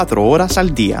4 horas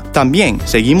al día. También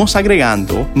seguimos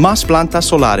agregando más plantas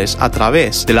solares a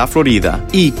través de la Florida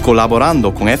y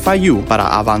colaborando con FIU para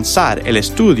avanzar el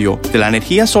estudio de la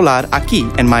energía solar aquí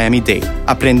en Miami-Dade.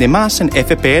 Aprende más en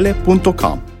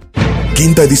fpl.com.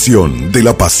 Quinta edición de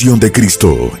La Pasión de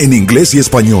Cristo, en inglés y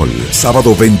español,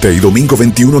 sábado 20 y domingo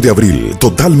 21 de abril,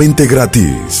 totalmente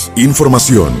gratis.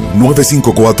 Información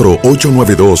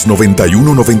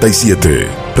 954-892-9197.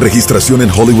 Registración en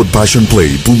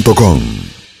hollywoodpassionplay.com.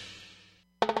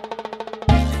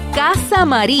 Casa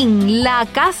Marín, la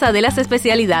casa de las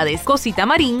especialidades. Cosita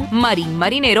marín, marín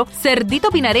marinero,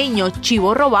 cerdito pinareño,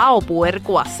 chivo robao,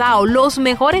 puerco asao, los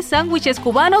mejores sándwiches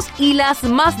cubanos y las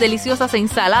más deliciosas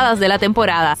ensaladas de la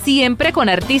temporada. Siempre con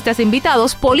artistas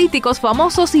invitados, políticos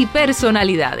famosos y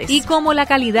personalidades. Y como la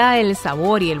calidad, el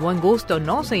sabor y el buen gusto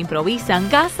no se improvisan,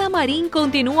 Casa Marín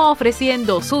continúa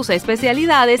ofreciendo sus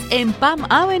especialidades en Palm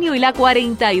Avenue y la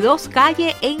 42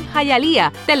 calle en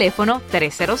Hialeah. Teléfono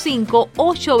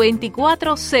 305-824-0023,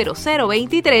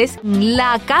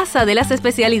 la casa de las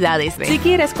especialidades. Si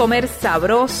quieres comer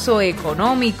sabroso,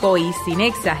 económico y sin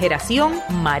exageración,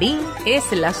 Marín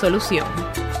es la solución.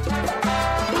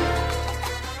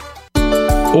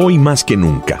 Hoy más que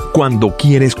nunca, cuando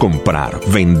quieres comprar,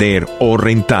 vender o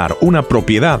rentar una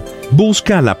propiedad,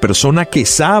 busca a la persona que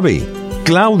sabe.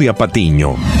 Claudia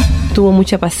Patiño. Tuvo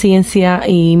mucha paciencia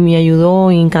y me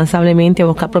ayudó incansablemente a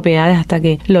buscar propiedades hasta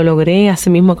que lo logré, así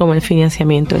mismo como el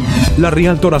financiamiento. La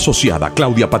realtor asociada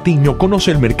Claudia Patiño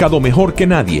conoce el mercado mejor que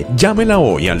nadie. Llámela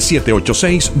hoy al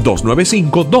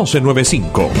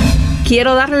 786-295-1295.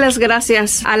 Quiero darle las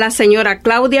gracias a la señora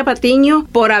Claudia Patiño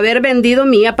por haber vendido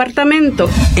mi apartamento.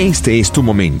 Este es tu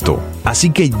momento, así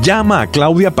que llama a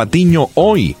Claudia Patiño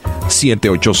hoy.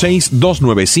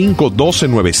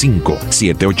 786-295-1295.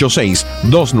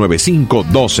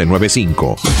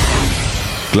 786-295-1295.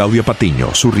 Claudia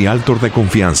Patiño, su realtor de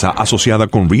confianza asociada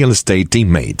con Real Estate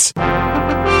Teammates.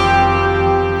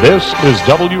 This is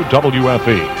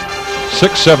WWFE,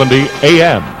 670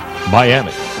 AM,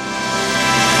 Miami.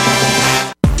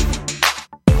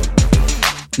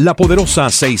 La Poderosa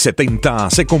 670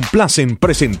 se complace en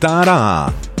presentar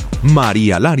a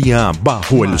María Laria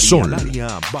Bajo el Sol.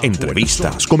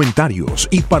 Entrevistas, comentarios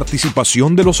y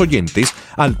participación de los oyentes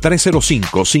al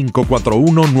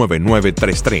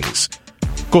 305-541-9933.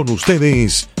 Con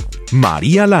ustedes,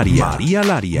 María Laria. María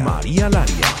Laria. María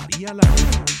Laria. María Laria.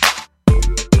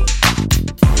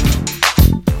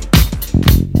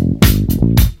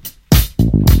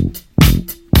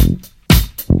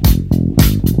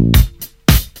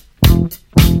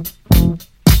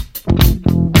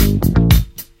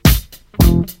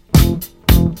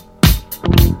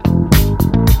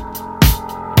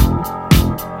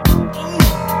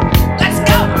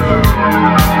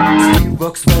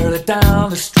 Walks merrily down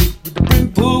the street with the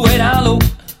brim pulled way down low.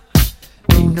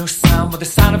 Ain't no sound but the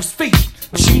sound of his feet.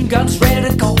 Machine guns ready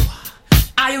to go.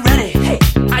 Are you ready? Hey,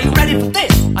 are you ready for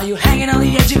this? Are you hanging on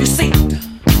the edge of your seat?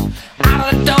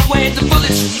 Out of the doorway, the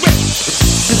bullets rip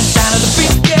to the sound of the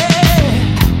beat.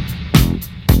 Yeah.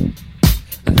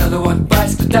 Another one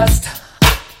bites the dust.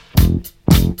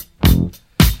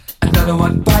 Another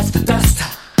one bites the dust.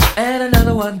 And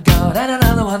another one gone. And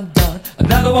another one done.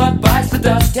 Another one bites the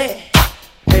dust. Yeah.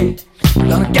 Hey, I'm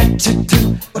gonna get you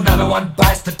too. Another one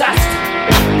bites the dust.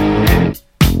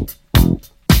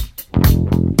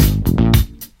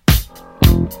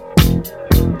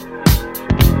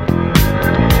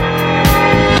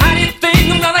 How do you think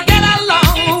I'm gonna get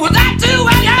along without you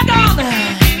when you're gone?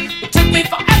 You took me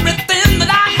for everything that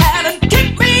I had and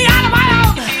kicked me out of my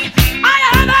own. Are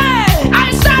you happy? Are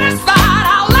you satisfied?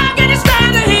 How long can you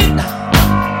stand the heat?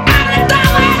 Out of the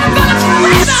doorway, the bullets rip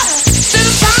to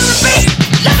the sound of the beat.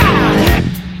 Look out!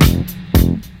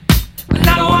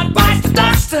 Another one bites the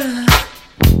dust.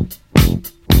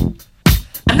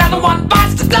 Another one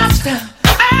bites the dust.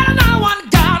 And another one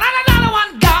gone. And another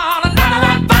one gone. Another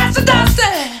one bites the dust.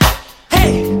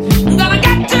 Hey, I'm gonna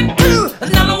get you too.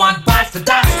 Another one bites the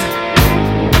dust.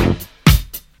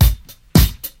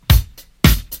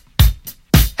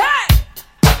 Hey!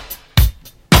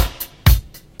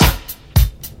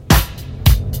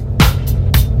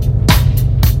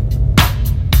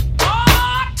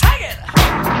 Oh, take it!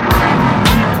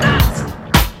 Dust!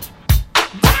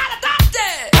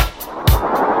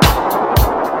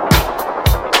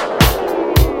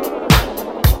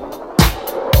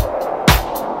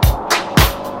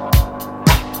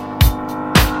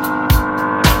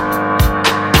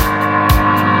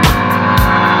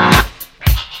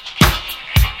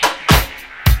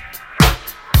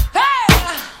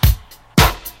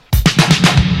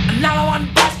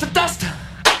 Bite the dust!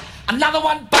 Another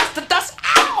one bites the dust.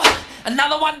 Ow!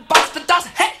 Another one bites busts the dust.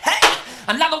 Hey, hey.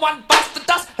 Another one busts the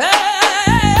dust. Hey.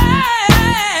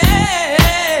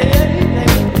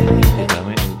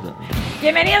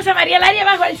 Bienvenidos a María Laria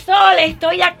Bajo el Sol.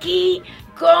 Estoy aquí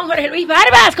con Jorge Luis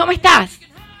Barbas. ¿Cómo estás?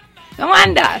 ¿Cómo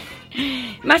andas?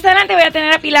 Más adelante voy a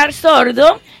tener a Pilar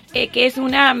Sordo, que es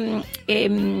una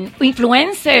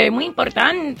influencer muy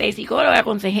importante, psicóloga,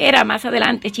 consejera, más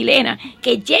adelante chilena,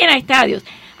 que llena estadios.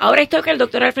 Ahora estoy con el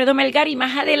doctor Alfredo Melgar y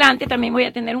más adelante también voy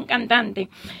a tener un cantante,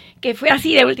 que fue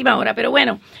así de última hora. Pero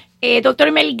bueno,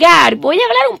 doctor Melgar, voy a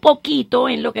hablar un poquito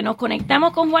en lo que nos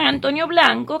conectamos con Juan Antonio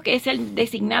Blanco, que es el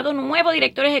designado nuevo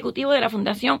director ejecutivo de la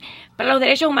Fundación para los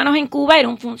Derechos Humanos en Cuba. Era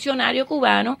un funcionario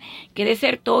cubano que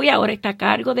desertó y ahora está a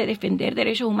cargo de defender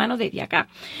derechos humanos desde acá.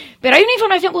 Pero hay una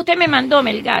información que usted me mandó,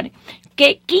 Melgar,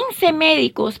 que 15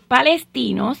 médicos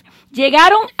palestinos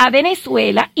llegaron a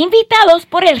Venezuela invitados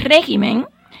por el régimen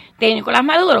de Nicolás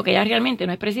Maduro, que ya realmente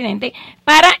no es presidente,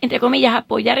 para, entre comillas,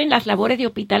 apoyar en las labores de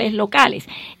hospitales locales.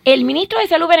 El ministro de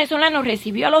Salud venezolano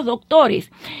recibió a los doctores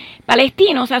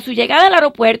palestinos a su llegada al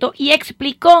aeropuerto y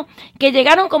explicó que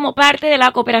llegaron como parte de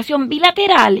la cooperación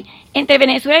bilateral entre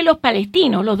Venezuela y los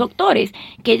palestinos. Los doctores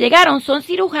que llegaron son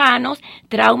cirujanos,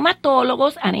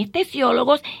 traumatólogos,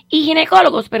 anestesiólogos y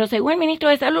ginecólogos, pero según el ministro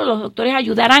de Salud, los doctores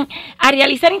ayudarán a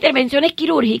realizar intervenciones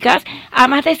quirúrgicas a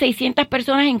más de 600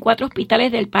 personas en 4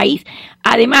 hospitales del país.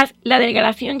 Además, la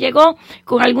delegación llegó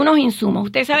con algunos insumos.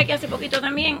 Usted sabe que hace poquito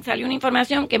también salió una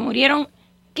información que murieron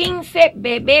 15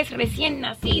 bebés recién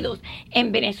nacidos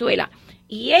en Venezuela.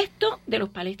 ¿Y esto de los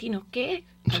palestinos qué es,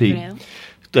 Alfredo?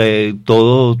 Sí.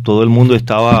 Todo el mundo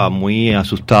estaba muy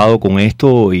asustado con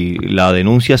esto y la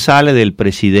denuncia sale del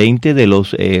presidente de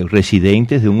los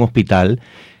residentes de un hospital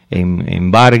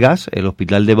en Vargas, el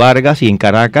hospital de Vargas y en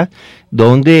Caracas,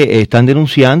 donde están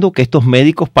denunciando que estos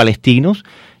médicos palestinos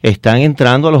están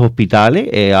entrando a los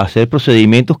hospitales a hacer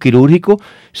procedimientos quirúrgicos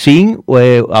sin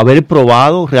haber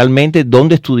probado realmente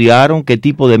dónde estudiaron, qué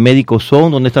tipo de médicos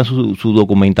son, dónde está su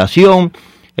documentación,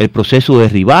 el proceso de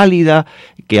reválida,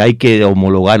 que hay que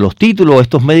homologar los títulos.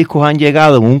 Estos médicos han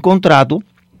llegado en un contrato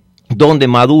donde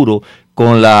Maduro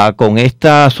con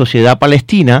esta sociedad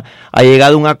palestina ha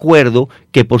llegado a un acuerdo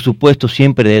que por supuesto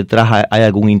siempre detrás hay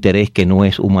algún interés que no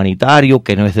es humanitario,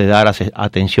 que no es de dar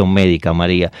atención médica,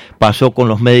 María. Pasó con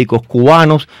los médicos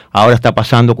cubanos, ahora está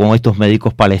pasando con estos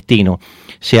médicos palestinos.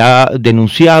 Se ha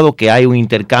denunciado que hay un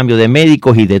intercambio de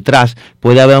médicos y detrás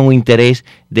puede haber un interés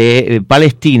de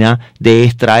Palestina de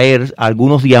extraer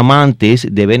algunos diamantes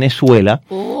de Venezuela.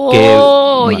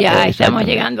 Ya estamos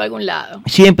llegando a algún lado.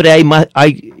 Siempre hay más,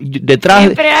 hay detrás.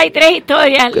 Siempre hay 3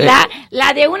 historias,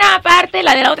 la de una parte,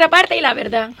 la de la otra parte y la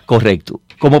verdad. Correcto.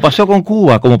 Como pasó con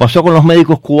Cuba, como pasó con los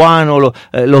médicos cubanos,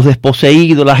 los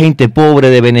desposeídos, la gente pobre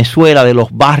de Venezuela, de los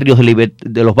barrios de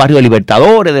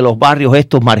Libertadores, de los barrios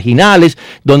estos marginales,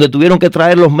 donde tuvieron que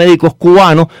traer los médicos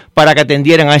cubanos para que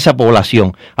atendieran a esa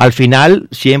población. Al final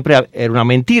siempre era una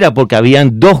mentira porque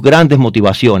habían 2 grandes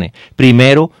motivaciones.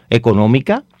 Primero,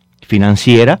 económica,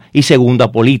 financiera, y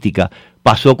segunda, política.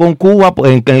 Pasó con Cuba,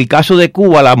 en el caso de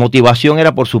Cuba la motivación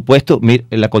era por supuesto en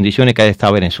las condiciones que está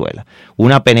Venezuela,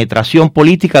 una penetración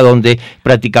política donde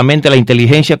prácticamente la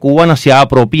inteligencia cubana se ha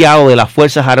apropiado de las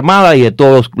Fuerzas Armadas y de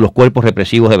todos los cuerpos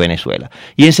represivos de Venezuela.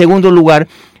 Y en segundo lugar,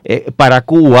 para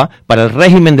Cuba, para el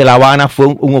régimen de La Habana fue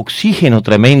un oxígeno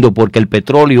tremendo porque el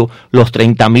petróleo, los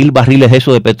 30,000 barriles de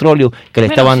eso de petróleo que le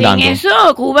estaban dando. Sin eso,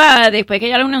 Cuba, después que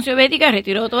ya la Unión Soviética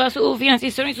retiró toda su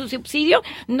financiación y su subsidio,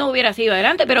 no hubiera sido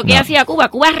adelante. Pero ¿qué hacía Cuba?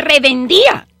 Cuba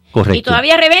revendía. Correcto. Y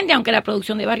todavía revende, aunque la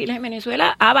producción de barriles en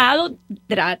Venezuela ha bajado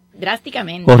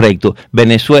drásticamente. Correcto.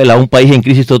 Venezuela, un país en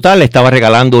crisis total, le estaba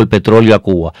regalando el petróleo a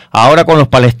Cuba. Ahora con los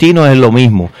palestinos es lo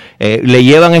mismo. Le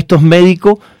llevan estos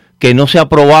médicos que no se ha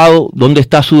probado dónde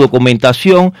está su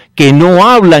documentación, que no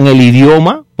hablan el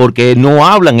idioma, porque no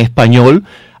hablan español,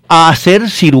 a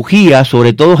hacer cirugía,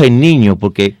 sobre todo en niños,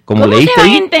 porque como leíste... ¿Cómo se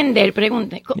van a entender?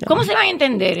 Pregunte. ¿Cómo se van a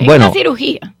entender? ¿Es una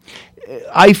cirugía?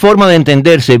 Hay forma de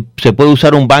entenderse, se puede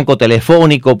usar un banco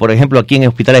telefónico, por ejemplo aquí en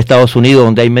hospitales de Estados Unidos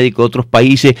donde hay médicos de otros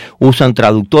países usan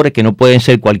traductores que no pueden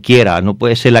ser cualquiera, no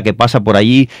puede ser la que pasa por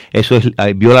allí, eso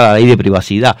viola la ley de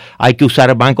privacidad. Hay que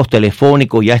usar bancos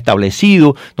telefónicos ya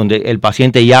establecidos donde el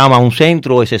paciente llama a un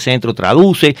centro, ese centro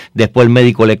traduce, después el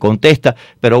médico le contesta,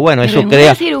 pero bueno, eso crea...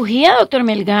 ¿Una cirugía, doctor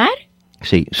Melgar?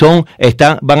 Sí,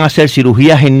 van a hacer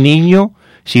cirugías en niños,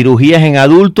 cirugías en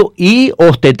adultos y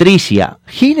obstetricia,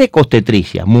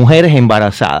 ginecobstetricia, mujeres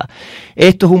embarazadas.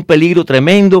 Esto es un peligro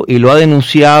tremendo y lo ha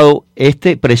denunciado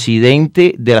este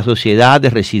presidente de la Sociedad de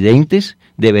Residentes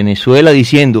de Venezuela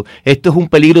diciendo, esto es un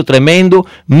peligro tremendo,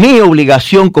 mi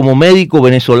obligación como médico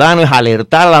venezolano es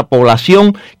alertar a la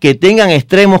población que tengan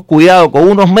extremos cuidado con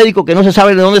unos médicos que no se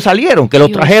sabe de dónde salieron, que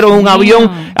los trajeron en un avión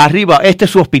arriba, este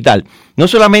es su hospital. No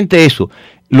solamente eso,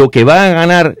 lo que van a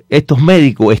ganar estos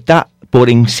médicos está por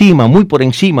encima, muy por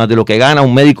encima de lo que gana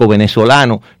un médico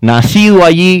venezolano, nacido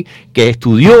allí, que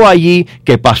estudió allí,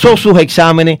 que pasó sus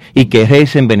exámenes y que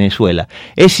ejerce en Venezuela.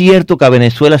 Es cierto que a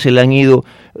Venezuela se le han ido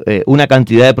una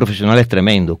cantidad de profesionales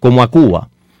tremendos, como a Cuba.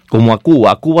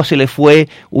 A Cuba se le fue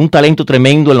un talento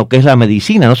tremendo en lo que es la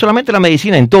medicina, no solamente la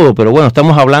medicina en todo, pero bueno,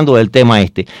 estamos hablando del tema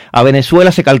este. A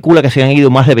Venezuela se calcula que se han ido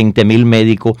más de 20.000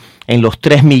 médicos en los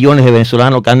 3 millones de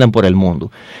venezolanos que andan por el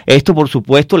mundo. Esto, por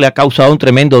supuesto, le ha causado un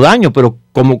tremendo daño, pero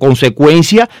como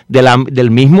consecuencia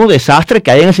del mismo desastre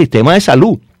que hay en el sistema de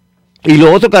salud. Y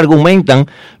lo otro que argumentan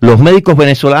los médicos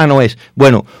venezolanos es,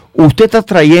 bueno, usted está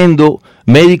trayendo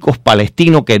médicos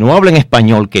palestinos que no hablan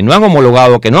español, que no han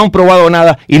homologado, que no han probado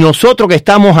nada, y nosotros que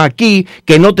estamos aquí,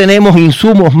 que no tenemos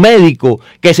insumos médicos,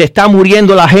 que se está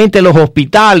muriendo la gente en los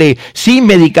hospitales, sin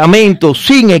medicamentos,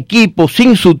 sin equipos,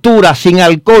 sin suturas, sin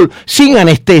alcohol, sin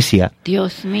anestesia.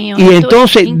 Dios mío. Y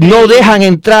entonces no dejan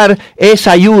entrar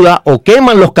esa ayuda o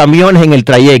queman los camiones en el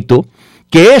trayecto,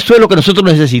 que eso es lo que nosotros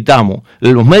necesitamos.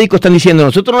 Los médicos están diciendo,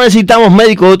 nosotros no necesitamos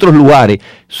médicos de otros lugares,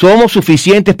 somos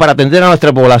suficientes para atender a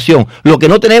nuestra población. Lo que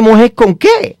no tenemos es con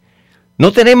qué.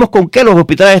 No tenemos con qué, los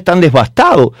hospitales están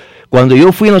devastados. Cuando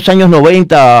yo fui en los años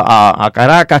 90 a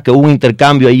Caracas, que hubo un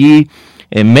intercambio allí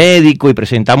en médico y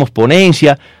presentamos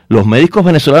ponencia, los médicos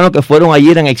venezolanos que fueron allí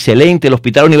eran excelentes. El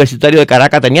Hospital Universitario de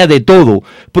Caracas tenía de todo,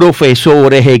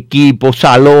 profesores, equipos,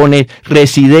 salones,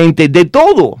 residentes, de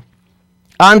todo.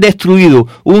 Han destruido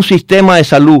un sistema de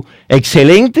salud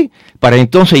excelente para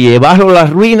entonces llevarlo a la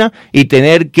ruina y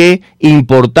tener que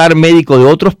importar médicos de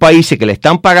otros países que le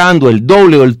están pagando el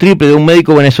doble o el triple de un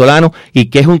médico venezolano,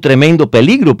 y que es un tremendo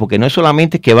peligro, porque no es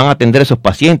solamente que van a atender a esos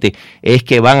pacientes, es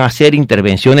que van a hacer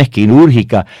intervenciones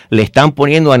quirúrgicas, le están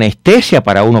poniendo anestesia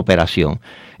para una operación.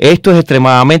 Esto es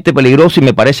extremadamente peligroso y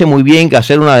me parece muy bien que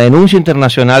hacer una denuncia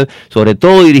internacional, sobre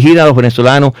todo dirigida a los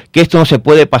venezolanos, que esto no se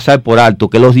puede pasar por alto,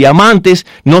 que los diamantes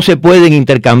no se pueden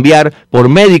intercambiar por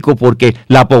médicos porque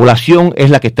la población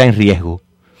es la que está en riesgo.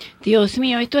 Dios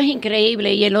mío, esto es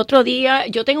increíble. Y el otro día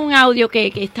yo tengo un audio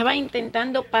que estaba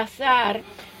intentando pasar,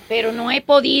 pero no he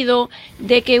podido,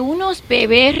 de que unos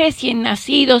bebés recién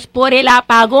nacidos por el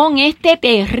apagón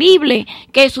terrible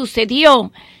que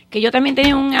sucedió, que yo también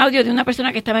tenía un audio de una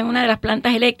persona que estaba en una de las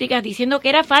plantas eléctricas diciendo que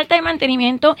era falta de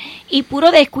mantenimiento y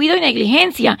puro descuido y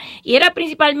negligencia, y era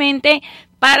principalmente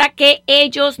para que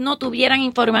ellos no tuvieran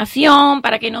información,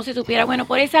 para que no se supiera. Bueno,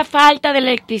 por esa falta de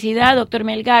electricidad, doctor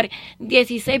Melgar,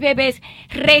 16 bebés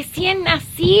recién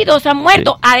nacidos han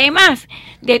muerto, además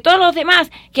de todos los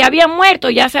demás que habían muerto,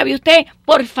 ya sabe usted,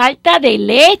 por falta de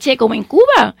leche, como en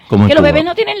Cuba, que los bebés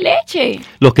no tienen leche.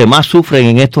 Los que más sufren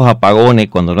en estos apagones,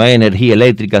 cuando no hay energía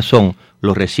eléctrica, son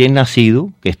los recién nacidos,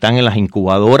 que están en las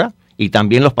incubadoras, y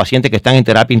también los pacientes que están en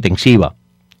terapia intensiva.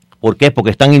 ¿Por qué? Porque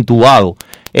están intubados.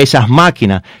 Esas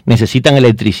máquinas necesitan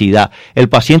electricidad. El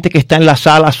paciente que está en la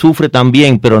sala sufre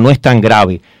también, pero no es tan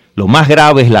grave. Lo más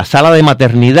grave es la sala de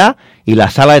maternidad y la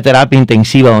sala de terapia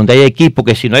intensiva, donde hay equipo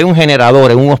que si no hay un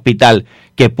generador en un hospital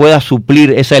que pueda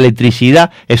suplir esa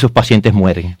electricidad, esos pacientes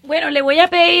mueren. Bueno, le voy a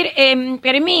pedir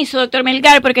permiso, doctor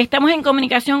Melgar, porque estamos en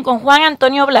comunicación con Juan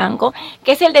Antonio Blanco,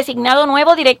 que es el designado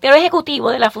nuevo director ejecutivo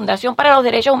de la Fundación para los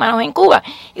Derechos Humanos en Cuba.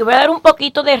 Y voy a dar un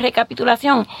poquito de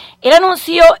recapitulación. Él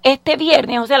anunció este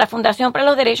viernes, o sea, la Fundación para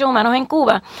los Derechos Humanos en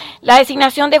Cuba, la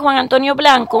designación de Juan Antonio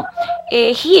Blanco,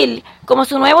 Ehliel, como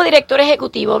su nuevo director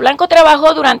ejecutivo. Blanco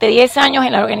trabajó durante 10 años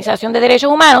en la Organización de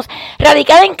Derechos Humanos,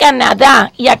 radicada en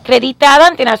Canadá y acreditada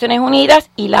ante Naciones Unidas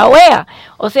y la OEA,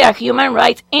 o sea, Human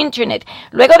Rights Internet.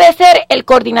 Luego de ser el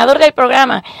coordinador del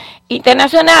programa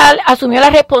internacional, asumió la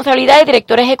responsabilidad de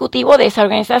director ejecutivo de esa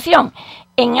organización.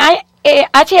 En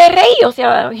HRI, o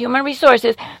sea, Human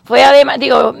Resources,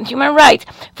 Human Rights,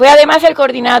 fue además el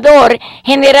coordinador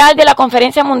general de la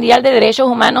Conferencia Mundial de Derechos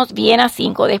Humanos Viena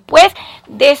 5. Después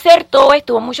desertó,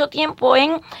 estuvo mucho tiempo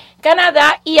en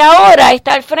Canadá y ahora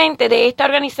está al frente de esta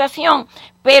organización,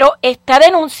 pero está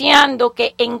denunciando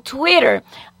que en Twitter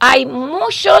hay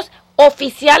muchos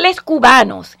oficiales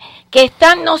cubanos que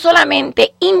están no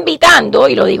solamente invitando,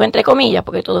 y lo digo entre comillas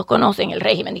porque todos conocen el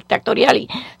régimen dictatorial y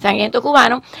sangriento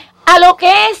cubano, a lo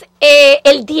que es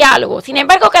el diálogo. Sin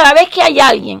embargo, cada vez que hay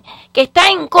alguien que está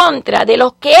en contra de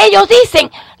lo que ellos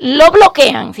dicen, lo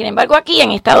bloquean. Sin embargo, aquí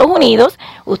en Estados Unidos,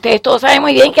 ustedes todos saben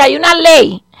muy bien que hay una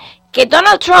ley que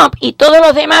Donald Trump y todos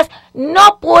los demás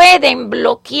no pueden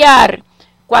bloquear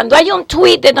Cuando hay un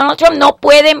tweet de Donald Trump, no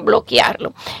pueden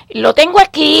bloquearlo. Lo tengo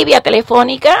aquí vía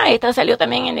telefónica. Esta salió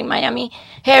también en el Miami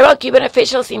Herald. Cuban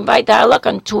officials invite dialogue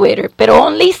on Twitter, pero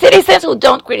only citizens who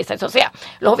don't criticize. O sea,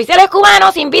 los oficiales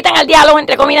cubanos invitan al diálogo,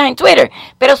 entre comillas, en Twitter,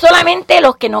 pero solamente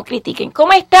los que no critiquen.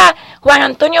 ¿Cómo está Juan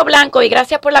Antonio Blanco? Y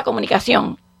gracias por la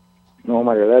comunicación. No,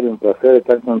 María Laria, un placer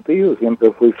estar contigo.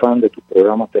 Siempre fui fan de tus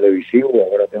programas televisivos y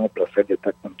ahora tengo el placer de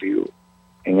estar contigo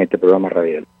en este programa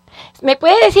radial. ¿Me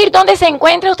puede decir dónde se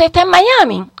encuentra? ¿Usted está en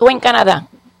Miami o en Canadá?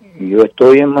 Yo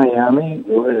estoy en Miami,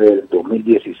 yo desde el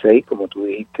 2016, como tú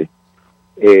dijiste,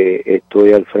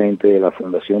 estoy al frente de la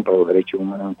Fundación para los Derechos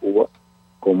Humanos en Cuba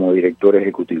como director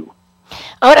ejecutivo.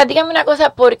 Ahora, dígame una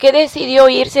cosa, ¿por qué decidió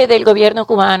irse del gobierno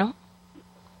cubano?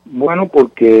 Bueno,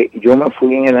 porque yo me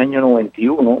fui en el año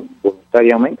 91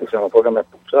 voluntariamente, o sea, no fue que me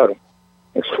expulsaron.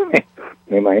 Eso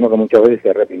me imagino que muchas veces se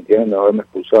arrepintieron de haberme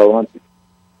expulsado antes.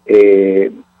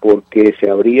 Porque se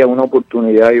abría una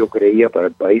oportunidad, yo creía, para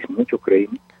el país, muchos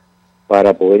creímos,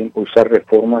 para poder impulsar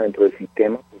reformas dentro del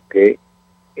sistema, porque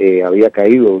había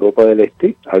caído Europa del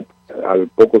Este, al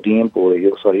poco tiempo de yo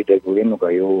salir del gobierno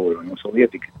cayó la Unión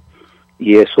Soviética,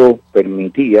 y eso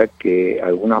permitía que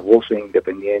algunas voces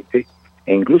independientes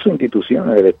e incluso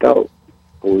instituciones del Estado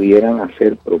pudieran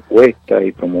hacer propuestas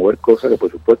y promover cosas que por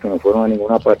supuesto no fueron a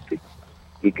ninguna parte,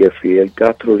 y que Fidel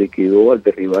Castro liquidó al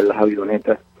derribar las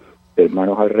avionetas de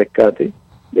Hermanos al Rescate,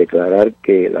 declarar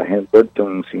que la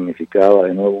Burton significaba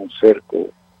de nuevo un cerco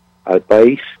al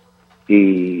país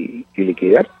y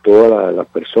liquidar todas las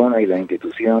personas y las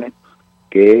instituciones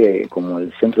que, como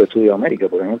el Centro de Estudio de América,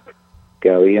 por ejemplo, que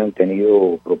habían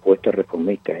tenido propuestas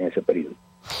reformistas en ese periodo.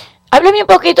 Hábleme un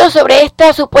poquito sobre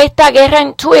esta supuesta guerra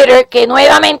en Twitter, que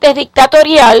nuevamente es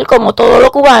dictatorial, como todo lo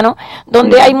cubano,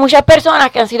 donde hay muchas personas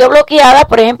que han sido bloqueadas,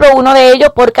 por ejemplo, uno de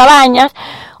ellos por Cabañas,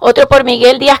 otro por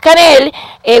Miguel Díaz-Canel,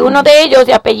 uno de ellos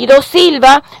de apellido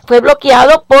Silva fue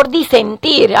bloqueado por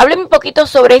disentir. Hábleme un poquito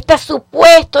sobre este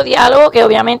supuesto diálogo, que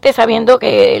obviamente sabiendo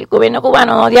que el gobierno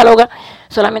cubano no dialoga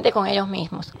solamente con ellos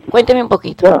mismos. Cuénteme un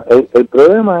poquito. Bueno, el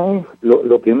problema es,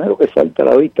 lo primero que salta a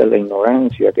la vista es la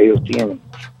ignorancia que ellos tienen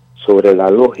sobre la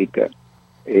lógica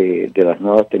de las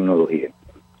nuevas tecnologías.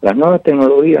 Las nuevas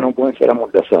tecnologías no pueden ser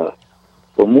amordazadas.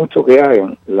 Por mucho que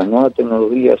hagan, las nuevas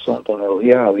tecnologías son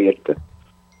tecnologías abiertas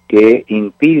que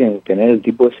impiden tener el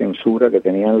tipo de censura que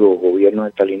tenían los gobiernos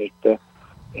estalinistas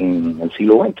en el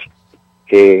siglo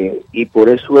XX. Y por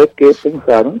eso es que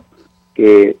pensaron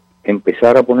que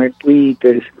empezar a poner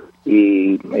twitters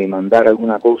y mandar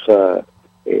alguna cosa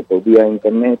por vía de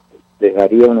internet les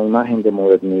daría una imagen de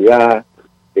modernidad,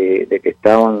 de que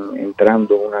estaban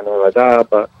entrando en una nueva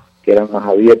etapa, que eran más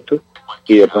abiertos,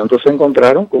 y de pronto se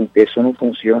encontraron con que eso no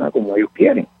funciona como ellos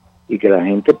quieren, y que la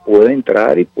gente puede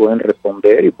entrar y pueden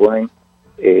responder y pueden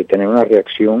tener una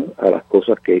reacción a las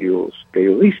cosas que ellos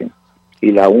dicen.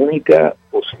 Y la única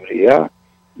posibilidad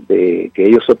de que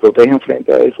ellos se protejan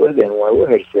frente a eso es de nuevo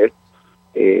ejercer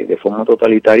de forma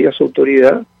totalitaria su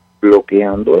autoridad,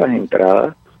 bloqueando las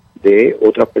entradas de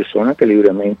otras personas que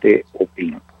libremente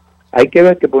opinan. Hay que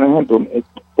ver que, por ejemplo,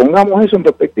 pongamos eso en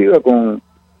perspectiva con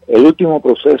el último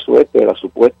proceso de la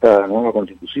supuesta nueva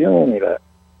constitución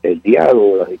y el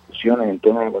diálogo, las discusiones en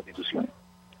torno a la constitución.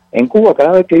 En Cuba,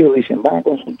 cada vez que ellos dicen van a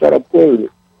consultar al pueblo,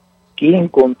 ¿quién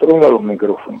controla los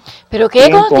micrófonos? ¿Pero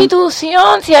qué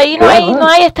constitución? Si ahí no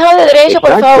hay Estado de Derecho, exacto,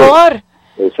 por favor.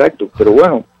 Exacto, pero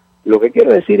bueno, lo que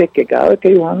quiero decir es que cada vez que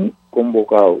ellos han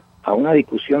convocado a una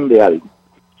discusión de algo,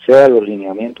 sea los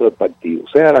lineamientos del partido,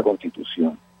 sea la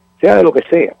constitución, sea de lo que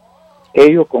sea,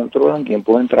 ellos controlan quién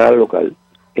puede entrar al local,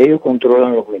 ellos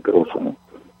controlan los micrófonos,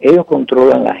 ellos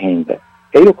controlan la agenda,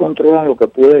 ellos controlan lo que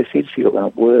puede decirse y lo que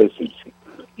no puede decirse.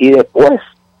 Y después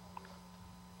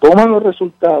toman los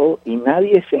resultados y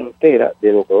nadie se entera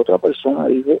de lo que otra persona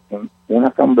dijo en una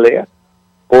asamblea,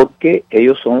 porque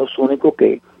ellos son los únicos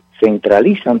que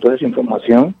centralizan toda esa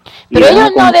información. Pero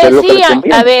ellos no decían,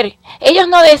 ellos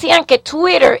no decían que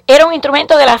Twitter era un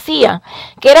instrumento de la CIA,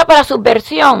 que era para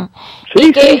subversión,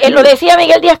 y que lo decía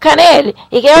Miguel Díaz-Canel,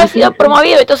 y que había sido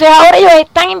promovido. Entonces ahora ellos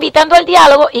están invitando al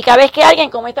diálogo, y cada vez que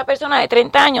alguien como esta persona de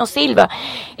 30 años, Silva,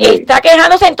 está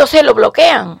quejándose, entonces lo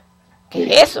bloquean. ¿Qué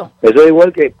es eso? Eso es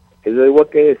igual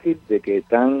que decir de que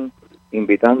están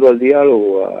invitando al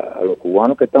diálogo a los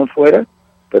cubanos que están fuera,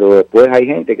 pero después hay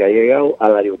gente que ha llegado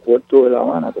al aeropuerto de La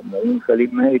Habana, como un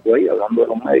infeliz médico ahí, hablando de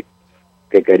los médicos,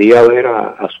 que quería ver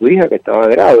a su hija que estaba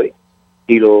grave,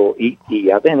 y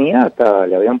ya tenía, hasta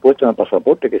le habían puesto en el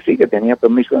pasaporte que sí, que tenía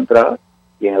permiso de entrada,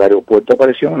 y en el aeropuerto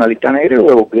apareció una lista negra y lo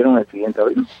devolvieron el siguiente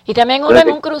avión. Y también uno en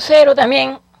un crucero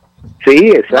también. Sí,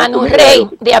 exacto. Manurrey,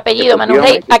 de apellido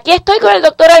Manurrey. Aquí estoy con el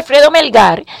doctor Alfredo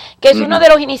Melgar, que es uno de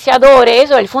los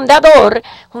iniciadores o el fundador,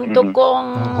 junto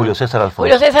con Julio César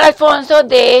Alfonso,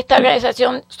 de esta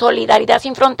organización Solidaridad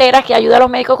Sin Fronteras, que ayuda a los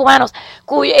médicos cubanos,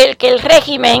 que el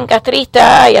régimen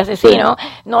castrista y asesino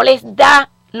no les da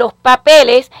los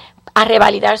papeles a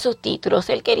revalidar sus títulos.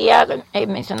 Él quería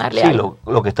mencionarle algo.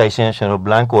 Sí, lo que está diciendo el señor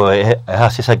Blanco es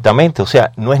así exactamente. O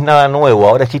sea, no es nada nuevo.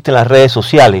 Ahora existen las redes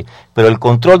sociales, pero el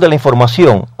control de la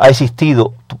información ha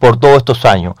existido por todos estos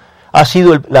años. Ha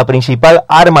sido la principal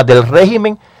arma del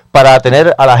régimen para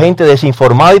tener a la gente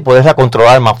desinformada y poderla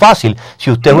controlar más fácil. Si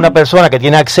usted es una persona que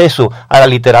tiene acceso a la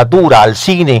literatura, al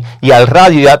cine y al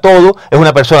radio y a todo, es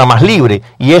una persona más libre.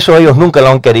 Y eso ellos nunca lo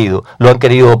han querido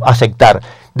aceptar.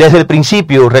 Desde el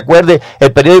principio, recuerde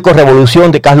el periódico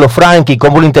Revolución de Carlos Franchi,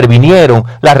 cómo lo intervinieron,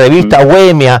 la revista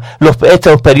Bohemia,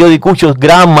 estos periódicos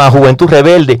Gramma, Juventud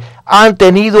Rebelde, han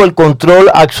tenido el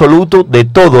control absoluto de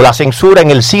todo. La censura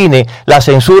en el cine, la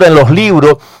censura en los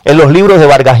libros de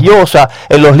Vargas Llosa,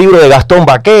 en los libros de Gastón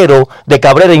Vaquero, de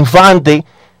Cabrera Infante,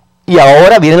 y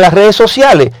ahora vienen las redes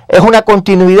sociales. Es una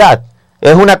continuidad.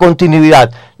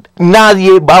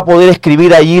 Nadie va a poder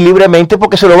escribir allí libremente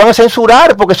porque se lo van a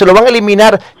censurar, porque se lo van a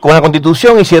eliminar. Con la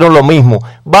Constitución hicieron lo mismo.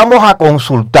 Vamos a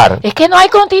consultar. Es que no hay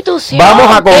Constitución.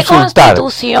 Vamos a consultar.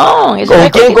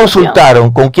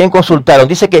 ¿Con quién consultaron?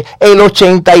 Dice que el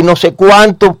 80 y no sé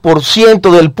cuánto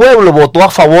 % del pueblo votó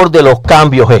a favor de los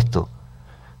cambios estos.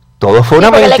 Todo fue una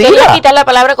mentira. Le querían quitar la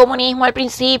palabra comunismo al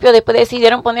principio, después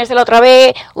decidieron ponérsela otra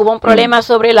vez. Hubo un problema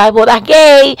sobre las bodas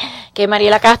gay, que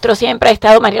Mariela Castro siempre ha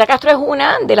estado. Mariela Castro es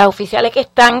una de las oficiales que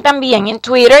están también en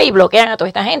Twitter y bloquean a toda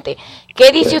esta gente.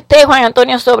 ¿Qué dice usted, Juan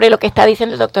Antonio, sobre lo que está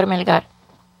diciendo el doctor Melgar?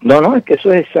 No, es que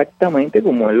eso es exactamente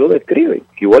como él lo describe.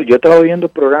 Igual yo estaba viendo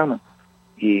el programa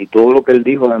y todo lo que él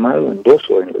dijo, además lo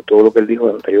endoso, todo lo que él dijo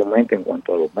anteriormente en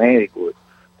cuanto a los médicos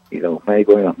y los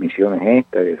médicos en las misiones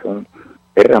estas, que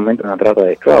es realmente una trata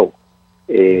de esclavos.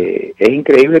 Es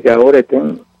increíble que ahora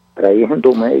estén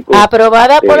trayendo médicos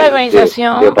aprobada por la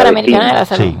Organización Panamericana de la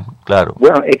Salud. Sí, claro.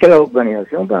 Bueno, es que la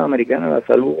Organización Panamericana de la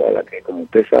Salud, a la que, como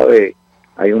usted sabe,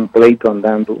 hay un pleito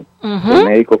andando de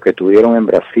médicos que estuvieron en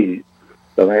Brasil.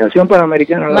 La Organización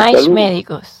Panamericana de la Salud,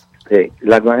 médicos.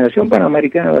 La Organización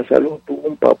Panamericana de la Salud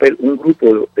tuvo un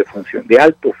grupo de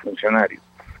altos funcionarios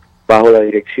bajo la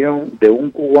dirección de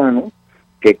un cubano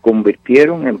que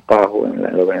convirtieron en Pajo, en la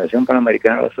Organización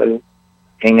Panamericana de la Salud,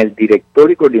 en el director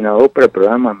y coordinador para el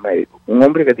programa médico. Un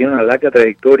hombre que tiene una larga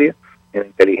trayectoria en la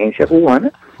inteligencia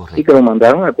cubana. Correcto. Y que lo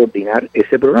mandaron a coordinar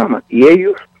ese programa. Y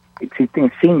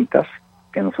existen cintas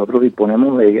que nosotros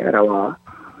disponemos de ellas grabadas,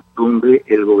 donde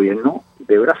el gobierno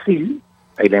de Brasil,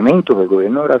 elementos del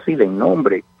gobierno de Brasil, en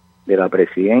nombre de la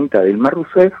presidenta Dilma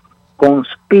Rousseff,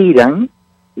 conspiran,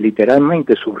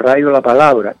 literalmente subrayo la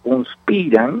palabra,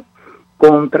 conspiran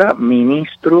contra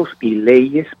ministros y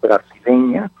leyes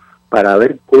brasileñas para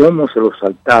ver cómo se los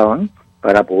saltaban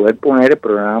para poder poner el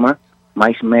programa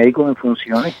Mais Médicos en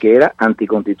funciones, que era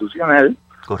anticonstitucional.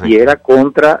 Correcto. Y era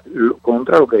contra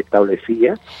lo que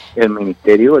establecía el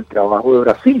Ministerio del Trabajo de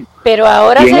Brasil. Pero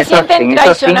ahora se sienten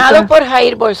traicionados por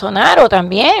Jair Bolsonaro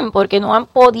también, porque no han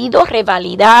podido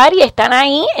revalidar y están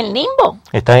ahí en limbo.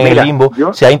 Están en el limbo.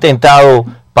 Se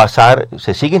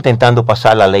sigue intentando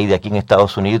pasar la ley de aquí en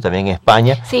Estados Unidos y también en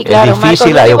España. Sí, claro, es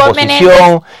difícil, hay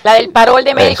oposición. La del parol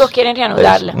de médicos quieren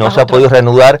reanudarla. No se ha podido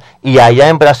reanudar, y allá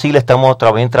en Brasil estamos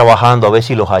también trabajando a ver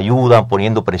si los ayudan,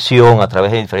 poniendo presión a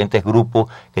través de diferentes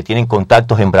grupos que tienen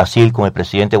contactos en Brasil con el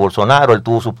presidente Bolsonaro. Él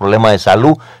tuvo sus problemas de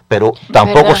salud, pero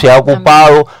tampoco se ha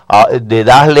ocupado de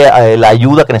darle la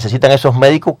ayuda que necesitan esos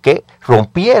médicos que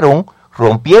rompieron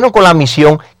con la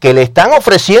misión, que le están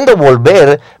ofreciendo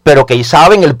volver, pero que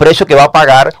saben el precio que va a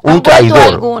pagar un traidor.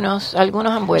 Algunos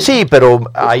han vuelto. Sí, pero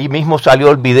ahí mismo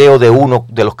salió el video de uno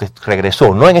de los que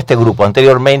regresó, no en este grupo,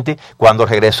 anteriormente, cuando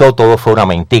regresó todo fue una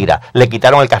mentira. Le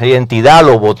quitaron el carnet de identidad,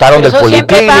 lo botaron del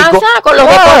policlínico. Eso siempre pasa con los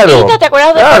deportistas. ¿Te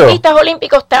acuerdas de deportistas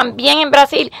olímpicos también en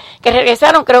Brasil que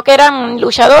regresaron? Creo que eran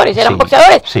luchadores, eran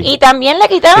boxeadores, y también le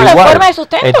quitaron la forma de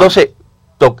sustento. Entonces,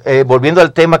 volviendo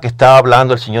al tema que estaba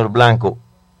hablando el señor Blanco,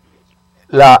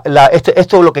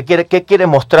 esto es lo que quiere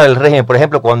mostrar el régimen, por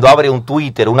ejemplo, cuando abre un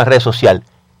Twitter, una red social,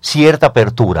 cierta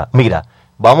apertura. Mira,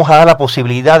 vamos a dar la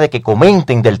posibilidad de que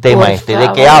comenten del tema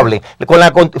de que hablen, con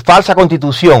la falsa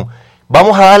constitución,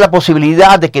 vamos a dar la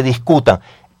posibilidad de que discutan.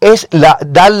 Es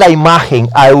dar la imagen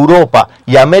a Europa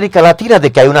y a América Latina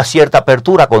de que hay una cierta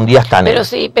apertura con Díaz Canel.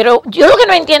 Pero yo lo que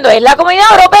no entiendo es, la Comunidad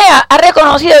Europea ha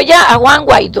reconocido ya a Juan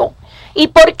Guaidó. ¿Y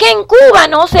por qué en Cuba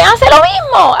no se hace lo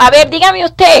mismo? A ver, dígame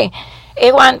usted,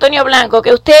 Juan Antonio Blanco,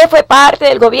 que usted fue parte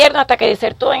del gobierno hasta que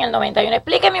desertó en el 91.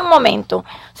 Explíqueme un momento.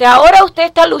 O sea, ahora usted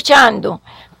está luchando.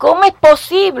 ¿Cómo es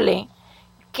posible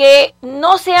que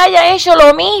no se haya hecho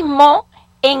lo mismo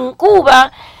en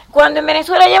Cuba cuando en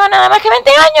Venezuela lleva nada más que 20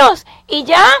 años? Y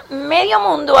ya medio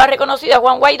mundo ha reconocido a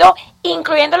Juan Guaidó,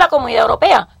 incluyendo la Comunidad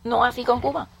Europea. No así con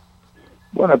Cuba.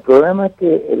 Bueno, el problema es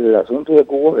que el asunto de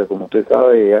Cuba, que como usted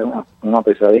sabe es una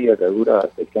pesadilla que dura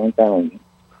 60 años,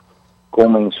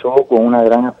 comenzó con una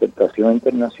gran aceptación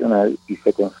internacional y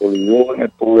se consolidó en el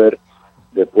poder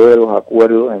después de los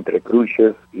acuerdos entre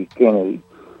Khrushchev y Kennedy,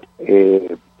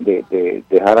 de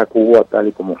dejar a Cuba tal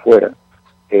y como fuera,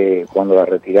 cuando la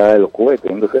retirada de los cohetes.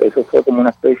 Entonces eso fue como una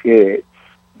especie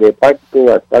de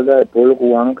pacto a espaldas del pueblo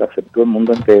cubano que aceptó el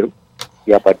mundo entero,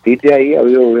 y a partir de ahí ha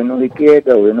habido gobiernos de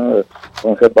izquierda, gobiernos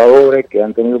conservadores que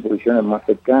han tenido posiciones más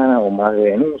cercanas o más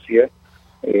de denuncia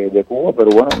de Cuba, pero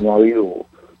bueno, no ha habido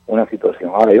una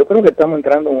situación. Ahora, yo creo que estamos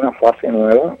entrando en una fase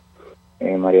nueva,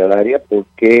 María Laria,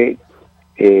 porque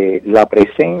la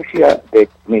presencia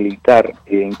militar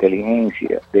y de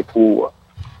inteligencia de Cuba,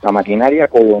 la maquinaria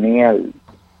colonial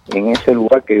en ese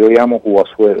lugar que yo llamo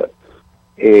Cubazuela,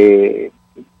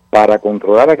 para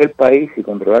controlar aquel país y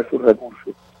controlar sus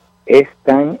recursos, es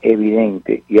tan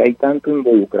evidente y hay tanto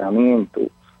involucramiento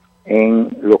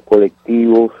en los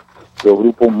colectivos, los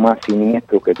grupos más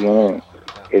siniestros que tiene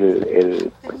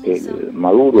el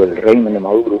Maduro, el régimen de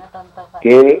Maduro,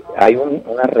 que hay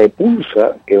una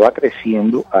repulsa que va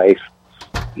creciendo a eso.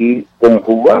 Y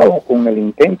conjugado con el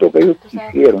intento que ellos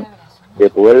hicieron de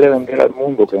poderle vender al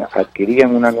mundo que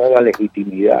adquirían una nueva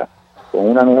legitimidad con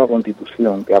una nueva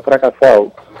constitución que ha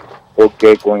fracasado,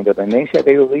 porque con independencia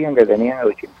que ellos digan que tenían el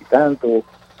 80 y tanto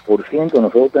 %,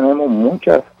 nosotros tenemos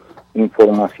muchas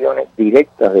informaciones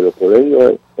directas de los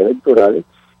colegios electorales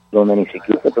donde ni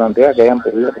siquiera se plantea que hayan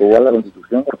podido aprobar la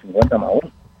constitución por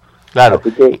 50-1. Claro,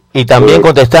 y también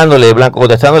contestándole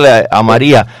a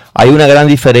María, hay una gran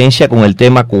diferencia con el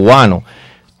tema cubano.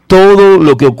 Todo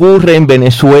lo que ocurre en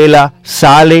Venezuela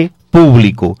sale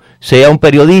público, sea un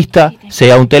periodista,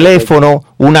 sea un teléfono,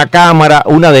 una cámara,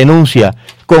 una denuncia.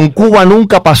 Con Cuba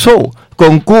nunca pasó.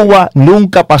 Con Cuba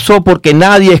nunca pasó porque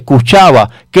nadie escuchaba.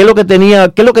 ¿Qué es lo que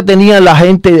tenía la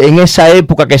gente en esa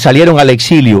época que salieron al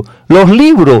exilio? Los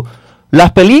libros,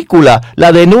 las películas,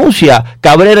 la denuncia,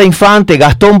 Cabrera Infante,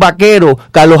 Gastón Vaquero,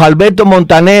 Carlos Alberto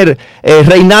Montaner,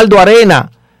 Reinaldo Arena.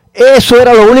 Eso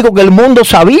era lo único que el mundo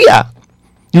sabía.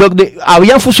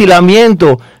 Habían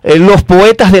fusilamientos, los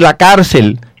poetas de la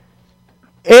cárcel.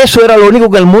 Eso era lo único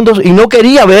que el mundo, y no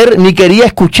quería ver ni quería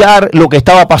escuchar lo que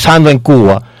estaba pasando en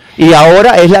Cuba. Y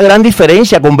ahora es la gran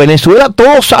diferencia. Con Venezuela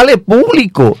todo sale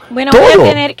público. Bueno, todo. voy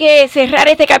a tener que cerrar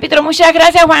este capítulo. Muchas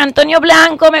gracias, Juan Antonio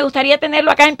Blanco. Me gustaría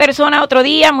tenerlo acá en persona otro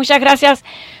día. Muchas gracias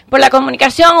por la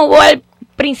comunicación. Hubo al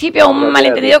principio un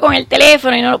malentendido con el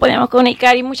teléfono y no lo podíamos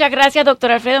comunicar. Y muchas gracias,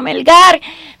 doctor Alfredo Melgar,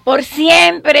 por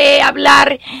siempre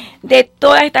hablar de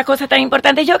todas estas cosas tan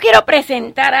importantes. Yo quiero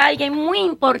presentar a alguien muy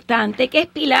importante, que es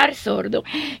Pilar Sordo,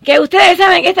 que ustedes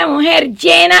saben que esta mujer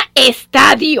llena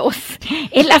estadios.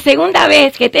 Es la segunda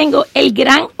vez que tengo el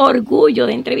gran orgullo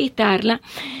de entrevistarla.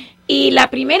 Y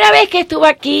la primera vez que estuvo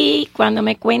aquí, cuando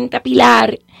me cuenta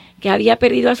Pilar que había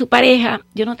perdido a su pareja,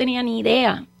 yo no tenía ni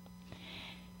idea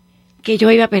que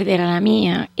yo iba a perder a la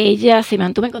mía. Ella se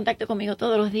mantuvo en contacto conmigo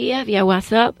todos los días, vía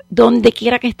WhatsApp, donde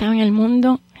quiera que estaba en el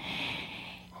mundo.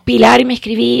 Pilar me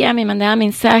escribía, me mandaba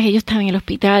mensajes, yo estaba en el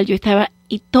hospital,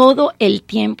 y todo el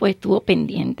tiempo estuvo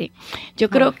pendiente.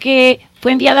 Yo creo que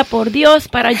fue enviada por Dios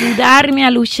para ayudarme a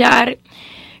luchar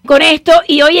con esto,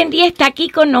 y hoy en día está aquí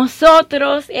con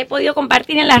nosotros. He podido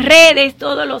compartir en las redes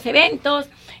todos los eventos.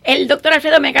 El doctor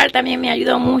Alfredo Melgar también me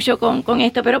ayudó mucho con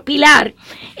esto, pero Pilar,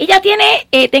 ella tiene,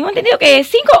 tengo entendido que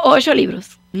 5 o 8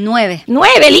 libros. 9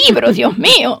 libros, Dios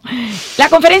mío. La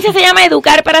conferencia se llama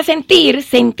Educar para Sentir,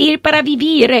 Sentir para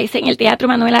Vivir. Es en el Teatro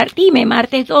Manuel Artime,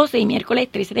 martes 12 y miércoles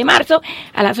 13 de marzo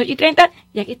a las 8:30.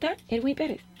 Y aquí está Erwin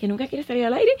Pérez, que nunca quiere salir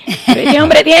al aire, pero este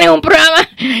hombre tiene un programa,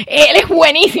 él es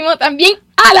buenísimo también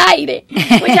al aire.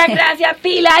 Muchas gracias,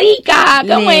 Pilarica,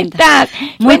 ¿cómo estás?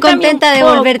 Muy contenta de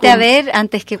volverte a ver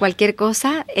antes que cualquier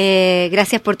cosa.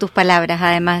 Gracias por tus palabras,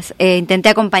 además. Intenté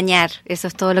acompañar, eso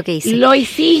es todo lo que hice. Lo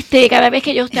hiciste, cada vez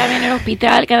que yo estaba en el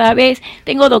hospital, cada vez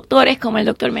tengo doctores como el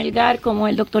doctor Melgar, como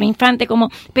el doctor Infante,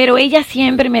 pero ella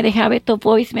siempre me dejaba estos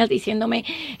voicemails diciéndome,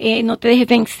 no te dejes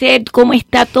vencer, cómo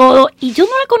está todo, y yo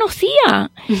no la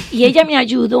conocía, y ella me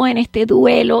ayudó en este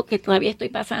duelo que todavía estoy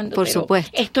pasando. Por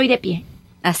supuesto. Estoy de pie.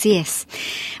 Así es.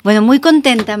 Bueno, muy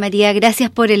contenta, María, gracias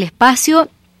por el espacio.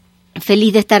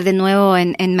 Feliz de estar de nuevo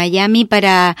en Miami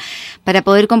para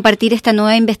poder compartir esta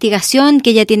nueva investigación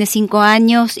que ya tiene 5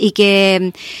 años y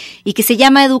que se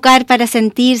llama Educar para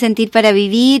sentir para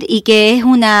vivir, y que es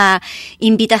una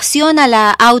invitación a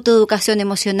la autoeducación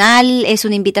emocional, es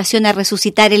una invitación a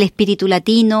resucitar el espíritu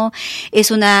latino,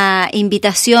 es una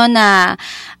invitación a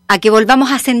que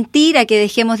volvamos a sentir, a que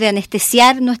dejemos de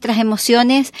anestesiar nuestras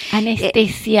emociones.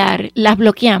 Anestesiar, las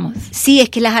bloqueamos. Sí, es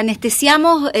que las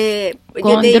anestesiamos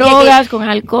con drogas, con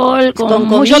alcohol, con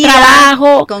mucho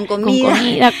trabajo, con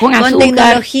comida, con azúcar, con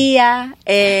tecnología,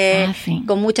 sí,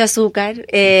 con mucho azúcar,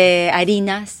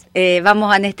 harinas.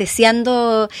 Vamos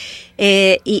anestesiando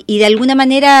y de alguna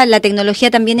manera la tecnología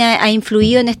también ha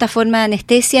influido en esta forma de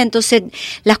anestesia. Entonces,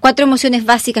 las 4 emociones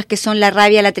básicas, que son la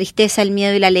rabia, la tristeza, el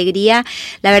miedo y la alegría,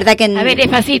 la verdad que... A ver,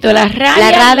 despacito, la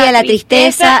rabia, la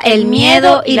tristeza, el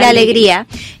miedo y la alegría.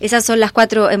 Esas son las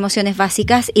 4 emociones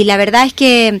básicas, y la verdad es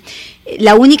que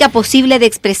la única posible de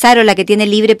expresar, o la que tiene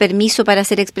libre permiso para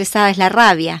ser expresada, es la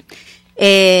rabia.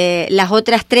 Las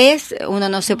otras 3, uno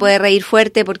no se puede reír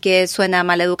fuerte porque suena a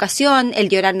mala educación, el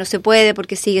llorar no se puede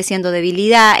porque sigue siendo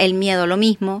debilidad, el miedo lo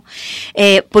mismo.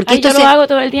 Porque esto yo lo hago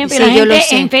todo el tiempo, sí, y la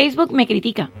gente en Facebook me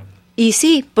critica. Y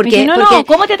sí, porque... Dice, no,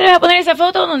 ¿cómo te atreves a poner esa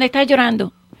foto donde estás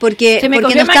llorando? Porque se me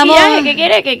porque cogió el maquillaje, ¿qué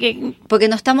quiere? Porque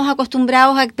no estamos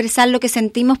acostumbrados a expresar lo que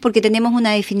sentimos, porque tenemos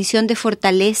una definición de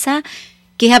fortaleza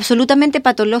que es absolutamente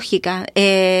patológica,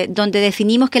 donde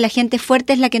definimos que la gente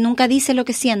fuerte es la que nunca dice lo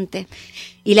que siente.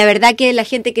 Y la verdad que la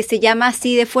gente que se llama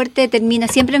así de fuerte termina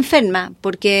siempre enferma,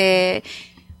 porque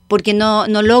no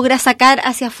logra sacar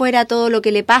hacia afuera todo lo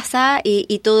que le pasa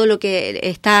y todo lo que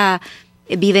está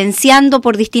vivenciando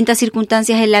por distintas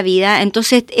circunstancias en la vida.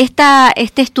 Entonces,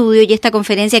 este estudio y esta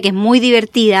conferencia, que es muy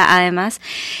divertida además,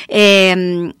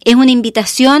 es una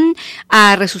invitación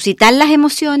a resucitar las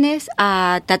emociones,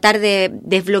 a tratar de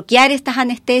desbloquear estas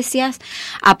anestesias,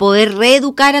 a poder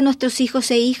reeducar a nuestros hijos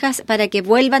e hijas para que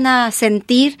vuelvan a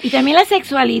sentir. Y también la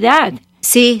sexualidad.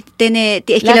 Sí,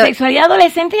 la sexualidad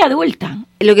adolescente y adulta.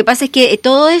 Lo que pasa es que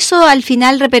todo eso al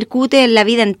final repercute en la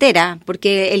vida entera,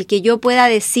 porque el que yo pueda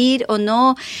decir o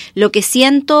no lo que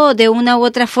siento de una u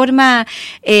otra forma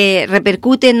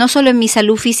repercute no solo en mi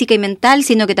salud física y mental,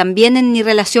 sino que también en mi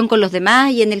relación con los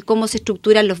demás y en el cómo se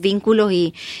estructuran los vínculos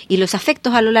y los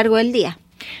afectos a lo largo del día.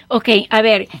 Ok, a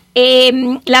ver,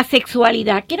 la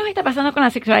sexualidad. ¿Qué nos está pasando con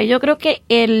la sexualidad? Yo creo que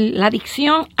la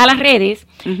adicción a las redes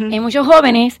en muchos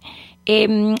jóvenes...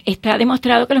 está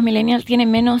demostrado que los millennials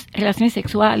tienen menos relaciones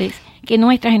sexuales que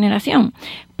nuestra generación,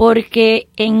 porque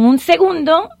en un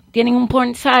segundo tienen un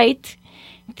porn site,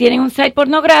 tienen un site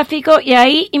pornográfico y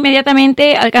ahí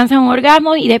inmediatamente alcanzan un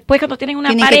orgasmo, y después cuando tienen una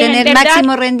pareja... Tienen que tener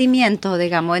máximo rendimiento,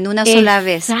 digamos, en una sola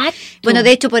vez. Bueno,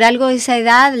 de hecho, por algo esa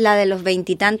edad, la de los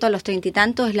 20 y tantos a los 30 y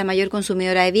tantos, es la mayor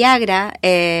consumidora de Viagra.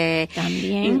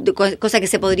 También. Cosa que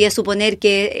se podría suponer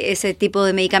que ese tipo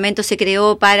de medicamento se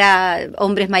creó para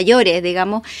hombres mayores,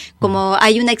 digamos. Como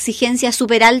hay una exigencia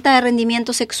súper alta de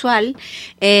rendimiento sexual,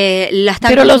 la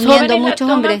están consumiendo muchos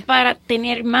hombres. Para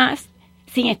tener más,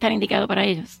 sin estar indicado para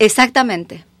ellos.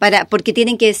 Exactamente, porque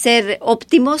tienen que ser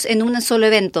óptimos en un solo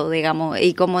evento, digamos,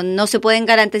 y como no se pueden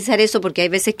garantizar eso, porque hay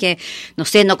veces que, no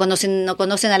sé, no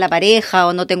conocen a la pareja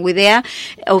o no tengo idea,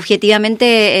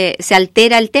 objetivamente se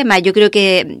altera el tema. Yo creo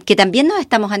que también nos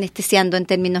estamos anestesiando en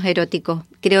términos eróticos.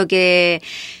 Creo que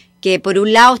por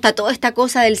un lado está toda esta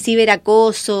cosa del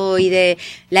ciberacoso y de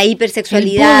la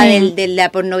hipersexualidad, de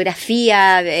la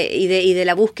pornografía y de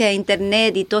la búsqueda de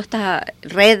internet y toda esta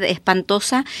red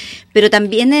espantosa, pero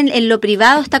también en lo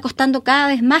privado está costando cada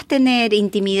vez más tener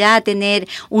intimidad,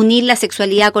 unir la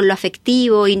sexualidad con lo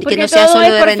afectivo y porque que no sea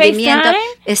solo de rendimiento.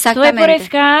 Exactamente. Todo es por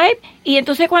Skype. Y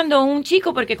entonces cuando un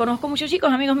chico, porque conozco muchos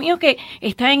chicos, amigos míos, que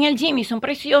están en el gym y son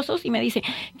preciosos, y me dice,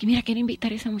 mira, quiero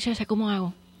invitar a esa muchacha, ¿cómo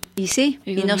hago? Y sí,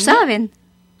 digo, y no saben.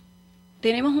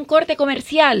 Tenemos un corte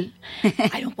comercial.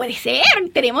 Ay, no puede ser,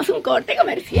 tenemos un corte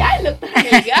comercial, doctor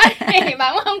Melgar.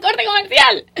 Vamos a un corte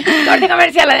comercial. Corte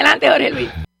comercial, adelante, Jorge Luis.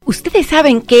 Ustedes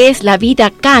saben qué es la vida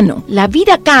Cano. La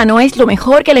vida Cano es lo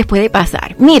mejor que les puede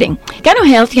pasar. Miren, Cano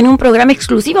Health tiene un programa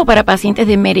exclusivo para pacientes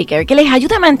de Medicare que les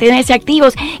ayuda a mantenerse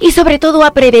activos y sobre todo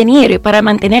a prevenir para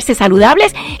mantenerse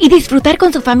saludables y disfrutar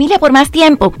con su familia por más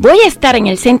tiempo. Voy a estar en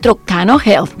el centro Cano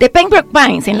Health de Pembroke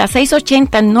Pines en la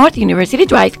 680 North University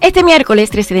Drive este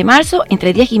miércoles 13 de marzo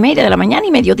entre 10:30 de la mañana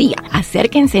y mediodía.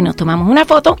 Acérquense, nos tomamos una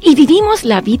foto y vivimos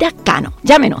la vida Cano.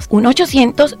 Llámenos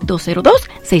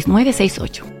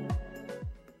 1-800-202-6968.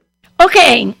 Ok,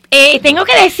 tengo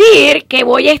que decir que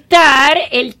voy a estar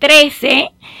el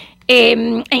 13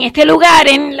 en este lugar,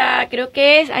 creo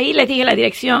que es, ahí les dije la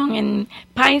dirección, en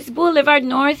Pines Boulevard,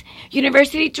 North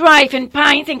University Drive, en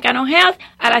Pines, en Cano Health.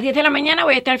 A las 10 de la mañana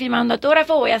voy a estar firmando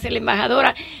autógrafos, voy a ser la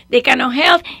embajadora de Cano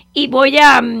Health y voy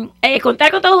a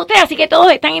contar con todos ustedes, así que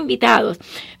todos están invitados.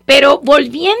 Pero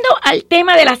volviendo al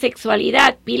tema de la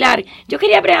sexualidad, Pilar, yo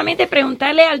quería brevemente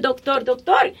preguntarle al doctor,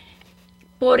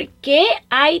 ¿por qué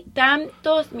hay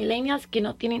tantos millennials que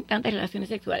no tienen tantas relaciones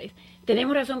sexuales?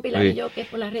 Tenemos razón, Pilar y yo, que es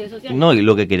por las redes sociales. No, y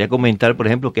lo que quería comentar, por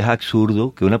ejemplo, que es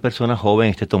absurdo que una persona joven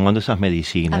esté tomando esas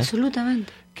medicinas.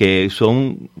 Absolutamente. Que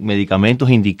son medicamentos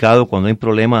indicados cuando hay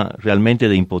problema realmente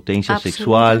de impotencia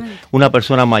sexual. Una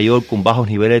persona mayor con bajos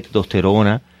niveles de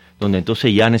testosterona, donde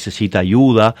entonces ya necesita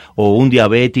ayuda, o un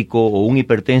diabético o un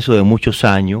hipertenso de muchos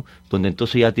años, donde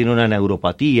entonces ya tiene una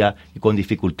neuropatía y con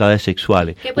dificultades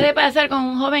sexuales. ¿Qué puede pasar con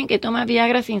un joven que toma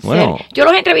Viagra sin ser? Yo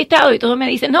los he entrevistado y todos me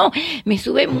dicen, no, me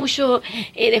sube mucho,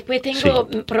 después tengo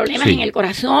problemas en el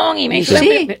corazón y me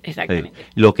sube... Exactamente.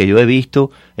 Lo que yo he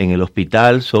visto en el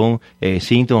hospital son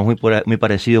síntomas muy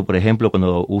parecidos, por ejemplo,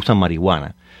 cuando usan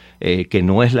marihuana. Que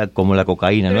no es como la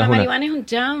cocaína. Pero no la es marihuana es un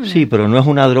jam. Sí, pero no es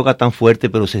una droga tan fuerte,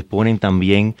 pero se exponen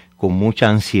también con mucha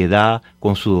ansiedad,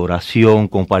 con sudoración,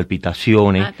 con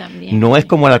palpitaciones. No es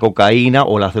como la cocaína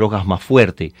o las drogas más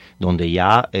fuertes, donde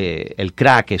ya el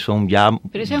crack, que son ya...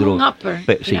 Pero eso es un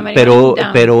upper. Sí,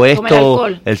 pero esto,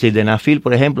 el sildenafil,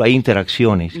 por ejemplo, hay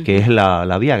interacciones, que es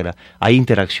la Viagra, hay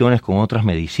interacciones con otras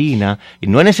medicinas, y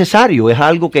no es necesario, es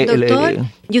algo que... Doctor,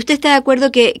 ¿y usted está de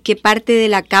acuerdo que parte de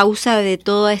la causa de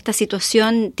toda esta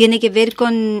situación tiene que ver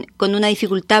con una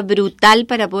dificultad brutal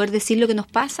para poder decir lo que nos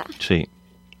pasa? Sí.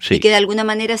 Y que de alguna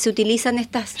manera se utilizan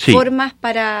estas formas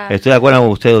para... Estoy de acuerdo con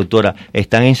usted, doctora.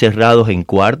 Están encerrados en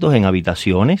cuartos, en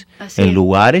habitaciones, en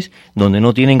lugares donde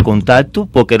no tienen contacto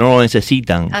porque no lo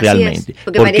necesitan realmente.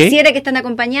 Porque pareciera que están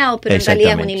acompañados, pero en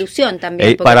realidad es una ilusión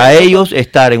también. Para ellos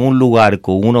estar en un lugar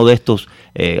con uno de estos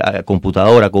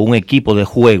computadoras, con un equipo de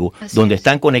juego, donde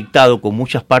están conectados con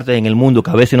muchas partes en el mundo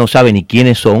que a veces no saben ni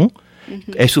quiénes son,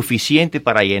 es suficiente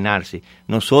para llenarse.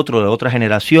 Nosotros de otra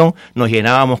generación nos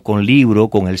llenábamos con libros,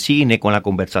 con el cine, con la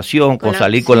conversación, con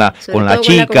salir con la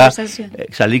chica,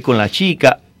 salir con la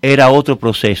chica. Era otro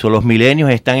proceso. Los milenios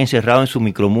están encerrados en su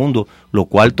micromundo, lo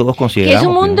cual todos consideramos. Que es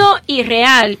un mundo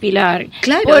irreal, Pilar.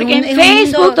 Claro, porque en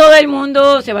Facebook todo el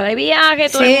mundo se va de viaje,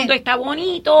 todo el mundo está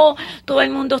bonito, todo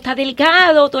el mundo está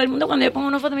delgado, todo el mundo cuando le pongo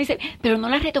una foto me dice, pero no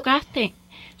la retocaste.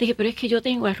 Dije, pero es que yo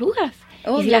tengo arrugas.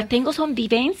 Y si las tengo son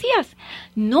vivencias.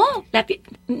 No,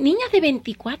 niñas de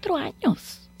 24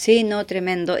 años. Sí, no,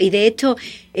 tremendo. Y de hecho,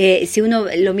 si uno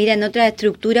lo mira en otra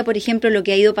estructura, por ejemplo, lo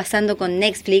que ha ido pasando con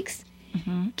Netflix,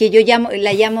 que yo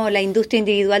la llamo la industria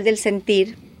individual del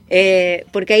sentir,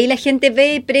 porque ahí la gente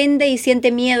ve, prende y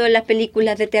siente miedo en las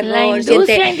películas de terror. La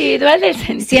industria individual del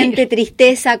sentir. Siente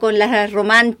tristeza con las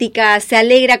románticas, se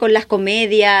alegra con las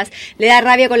comedias, le da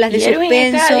rabia con las de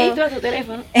suspenso. Está adicto a su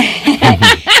teléfono.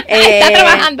 Está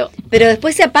trabajando. Pero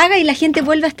después se apaga y la gente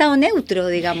vuelve a estado neutro,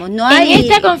 digamos. No hay en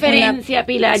esta conferencia,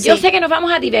 Pilar, yo sé que nos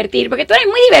vamos a divertir, porque tú eres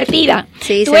muy divertida.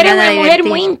 Sí, tú eres una mujer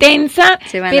muy intensa,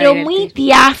 pero muy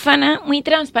diáfana, muy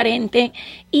transparente,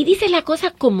 y dices las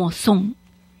cosas como son.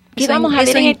 ¿Qué vamos a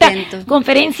ver en esta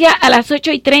conferencia a las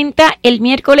 8:30 el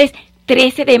miércoles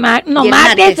 13 de marzo? No,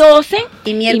 martes 12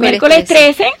 y miércoles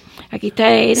 13. Aquí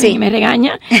está él y me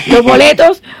regaña. Los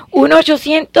boletos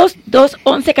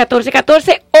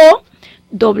 1-800-211-1414 o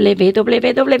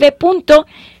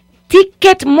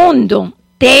www.ticketmundo,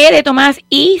 T de Tomás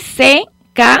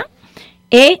I-C-K-E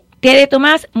T de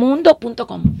Tomás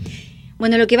mundo.com.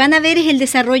 Bueno, lo que van a ver es el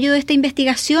desarrollo de esta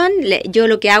investigación. Yo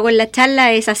lo que hago en la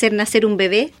charla es hacer nacer un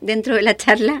bebé dentro de la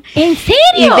charla. ¿En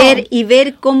serio? Y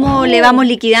ver cómo le vamos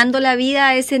liquidando la vida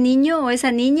a ese niño o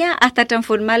esa niña hasta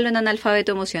transformarlo en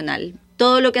analfabeto emocional.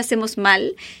 Todo lo que hacemos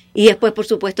mal, y después, por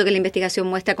supuesto, que la investigación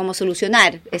muestra cómo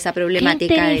solucionar esa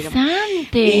problemática. ¡Qué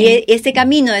interesante! Y ese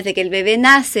camino, desde que el bebé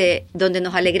nace, donde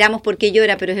nos alegramos porque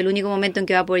llora, pero es el único momento en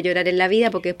que va a poder llorar en la vida,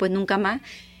 porque después nunca más,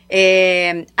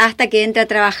 hasta que entra a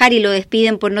trabajar y lo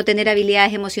despiden por no tener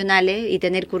habilidades emocionales y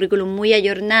tener currículum muy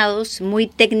ayornados, muy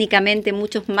técnicamente,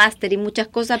 muchos máster y muchas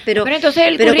cosas, pero con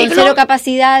cero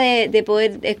capacidad de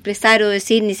poder expresar o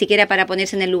decir, ni siquiera para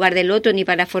ponerse en el lugar del otro, ni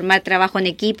para formar trabajo en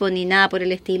equipo, ni nada por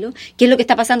el estilo. ¿Qué es lo que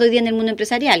está pasando hoy día en el mundo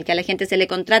empresarial? Que a la gente se le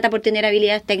contrata por tener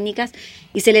habilidades técnicas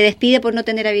y se le despide por no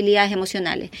tener habilidades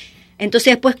emocionales.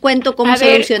 Entonces después cuento cómo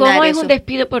solucionar eso. ¿Cómo es un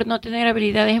despido por no tener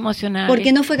habilidades emocionales?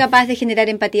 Porque no fue capaz de generar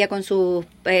empatía con sus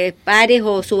pares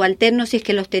o subalternos si es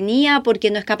que los tenía, porque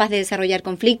no es capaz de desarrollar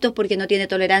conflictos, porque no tiene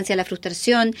tolerancia a la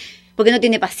frustración, porque no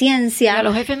tiene paciencia. A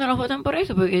los jefes no los votan por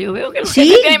eso, porque yo veo que los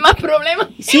jefes tienen más problemas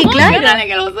claro.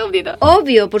 que los súbditos.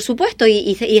 Obvio, por supuesto,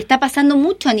 y está pasando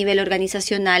mucho a nivel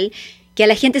organizacional, que a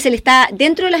la gente se le está,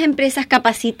 dentro de las empresas,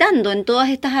 capacitando en todas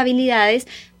estas habilidades,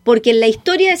 porque en la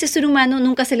historia de ese ser humano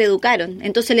nunca se le educaron.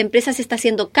 Entonces la empresa se está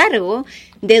haciendo cargo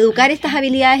de educar estas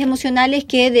habilidades emocionales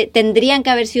que tendrían que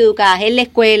haber sido educadas en la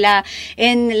escuela,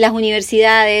 en las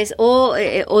universidades o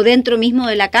dentro mismo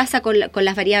de la casa con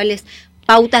las variables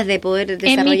pautas de poder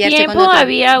desarrollarse. En mi tiempo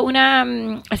había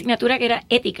una asignatura que era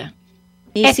ética.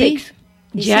 Ethics.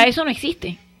 Ya eso no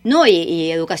existe. No,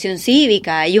 y educación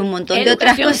cívica y un montón de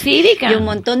otras cosas. Y un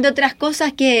montón de otras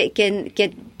cosas que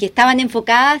estaban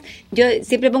enfocadas. Yo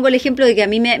siempre pongo el ejemplo de que a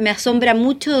mí me asombra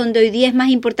mucho donde hoy día es más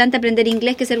importante aprender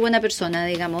inglés que ser buena persona,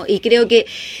 digamos. Y creo que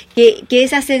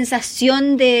esa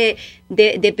sensación de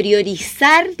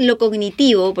priorizar lo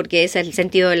cognitivo, porque ese es el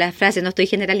sentido de la frase, no estoy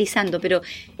generalizando, pero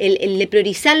el de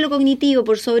priorizar lo cognitivo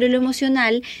por sobre lo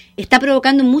emocional está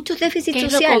provocando muchos déficits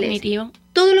sociales. ¿Qué es lo cognitivo?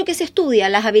 Todo lo que se estudia,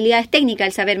 las habilidades técnicas,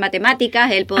 el saber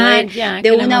matemáticas, el poder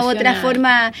de una u otra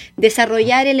forma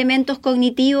desarrollar elementos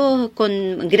cognitivos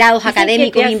con grados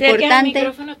académicos importantes.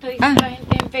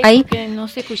 Ahí que no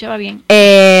se escuchaba bien.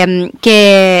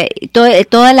 Que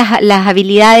todas las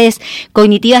habilidades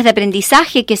cognitivas de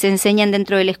aprendizaje que se enseñan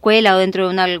dentro de la escuela o dentro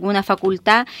de alguna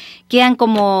facultad quedan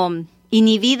como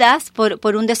inhibidas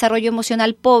por un desarrollo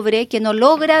emocional pobre que no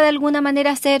logra de alguna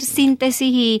manera hacer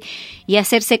síntesis y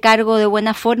hacerse cargo de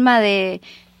buena forma de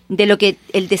lo que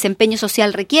el desempeño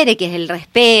social requiere, que es el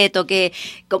respeto, que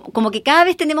como que cada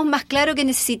vez tenemos más claro que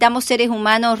necesitamos seres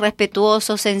humanos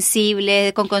respetuosos,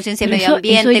 sensibles, con conciencia del medio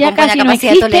ambiente, con buena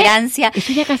capacidad de tolerancia.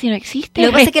 Eso ya casi no existe. Lo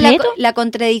que pasa es que la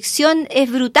contradicción es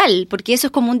brutal, porque eso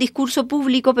es como un discurso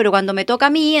público, pero cuando me toca a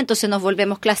mí, entonces nos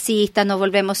volvemos clasistas, nos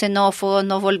volvemos xenófobos,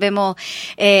 nos volvemos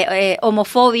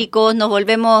homofóbicos, nos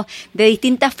volvemos de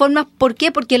distintas formas. ¿Por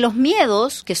qué? Porque los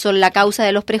miedos, que son la causa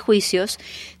de los prejuicios,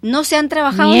 no se han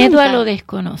trabajado miedo nunca. A lo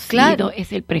desconocido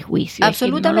es el prejuicio.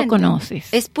 Absolutamente. Es que no lo conoces.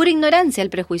 Es pura ignorancia el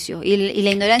prejuicio. Y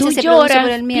la ignorancia se produce por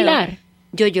el miedo. Pilar?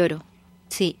 Yo lloro.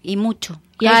 Sí, y mucho.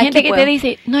 Y hay gente que te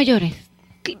dice, no llores.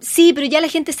 Sí, pero ya la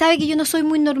gente sabe que yo no soy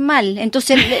muy normal.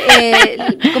 Entonces,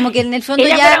 como que en el fondo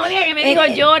ella ya... fue la única que me dijo,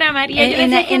 llora, María.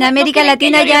 En América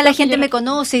Latina ya la gente me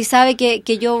conoce y sabe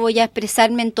que yo voy a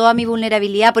expresarme en toda mi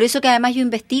vulnerabilidad. Por eso que además yo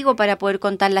investigo para poder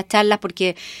contar las charlas,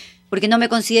 porque no me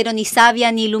considero ni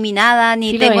sabia, ni iluminada,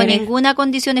 ni tengo ninguna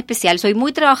condición especial. Soy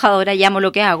muy trabajadora y amo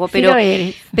lo que hago, pero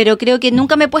creo que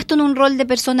nunca me he puesto en un rol de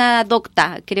persona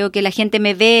docta. Creo que la gente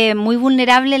me ve muy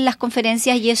vulnerable en las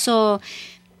conferencias y eso...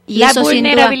 La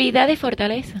vulnerabilidad es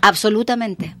fortaleza.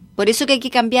 Absolutamente. Por eso que hay que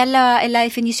cambiar la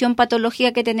definición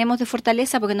patológica que tenemos de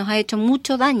fortaleza, porque nos ha hecho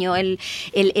mucho daño el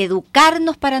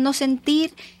educarnos para no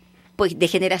sentir, pues de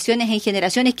generaciones en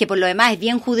generaciones, que por lo demás es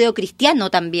bien judeocristiano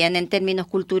también en términos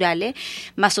culturales,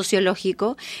 más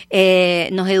sociológico.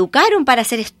 Nos educaron para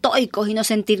ser estoicos y no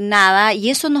sentir nada, y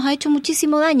eso nos ha hecho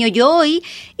muchísimo daño. Yo hoy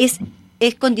es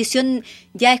condición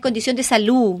de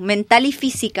salud mental y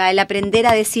física el aprender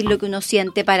a decir lo que uno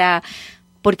siente,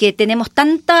 porque tenemos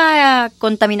tanta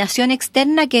contaminación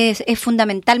externa que es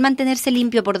fundamental mantenerse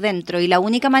limpio por dentro, y la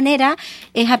única manera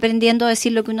es aprendiendo a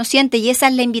decir lo que uno siente, y esa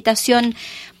es la invitación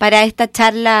para esta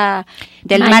charla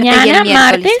del martes y el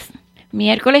miércoles.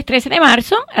 Miércoles 13 de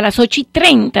marzo a las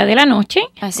 8:30 de la noche,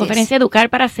 conferencia Educar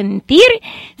para Sentir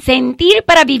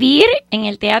para Vivir en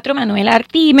el Teatro Manuel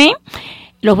Artime.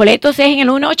 Los boletos es en el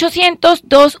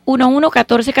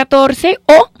 1-800-211-1414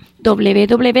 o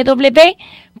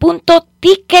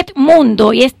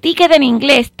www.ticketmundo, y es ticket en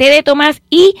inglés, T de Tomás,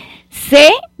 I, C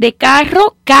de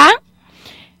carro, K,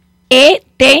 E,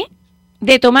 T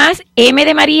de Tomás, M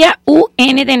de María, U,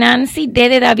 N de Nancy, D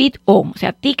de David, O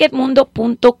sea,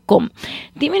 ticketmundo.com.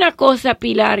 Dime una cosa,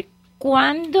 Pilar,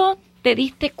 ¿cuándo te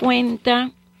diste cuenta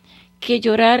que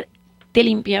llorar te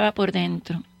limpiaba por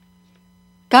dentro?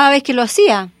 Cada vez que lo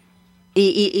hacía.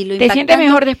 Y lo ¿Te sientes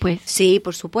mejor después? Sí,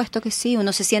 por supuesto que sí.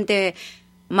 Uno se siente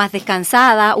más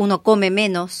descansada, uno come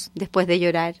menos después de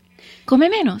llorar. ¿Come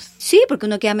menos? Sí, porque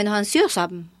uno queda menos ansiosa,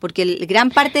 porque gran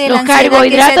parte de los la ansiedad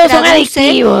carbohidratos que se son traduce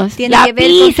adictivos. tiene La que ver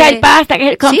pizza, con que, el pasta, que es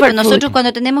el comfort sí, pero nosotros food.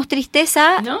 cuando tenemos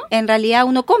tristeza, ¿No? en realidad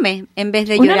uno come en vez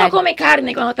de Uno llorar. no come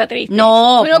carne cuando está triste.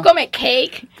 No. Uno come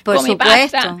cake, Por come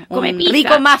supuesto, pasta, come un pizza.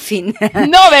 rico muffin.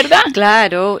 No, ¿verdad?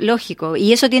 Claro, lógico.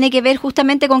 Y eso tiene que ver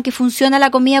justamente con que funciona la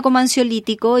comida como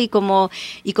ansiolítico y como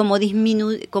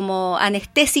como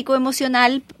anestésico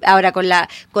emocional. Ahora con la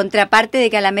contraparte de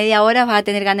que a la media hora vas a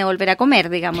tener ganas de volver a comer,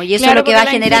 digamos. Y eso Claro, es lo que porque va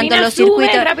la generando insulina los sube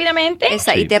circuitos rápidamente.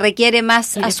 Esa, Sí. y te requiere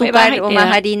más Y después baja y azúcar o te más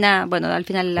da. harina. Bueno, al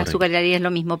final el Correcto. azúcar y la harina es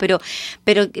lo mismo. Pero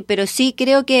sí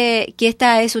creo que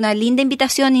esta es una linda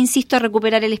invitación, insisto, a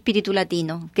recuperar el espíritu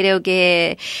latino. Creo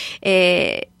que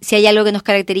si hay algo que nos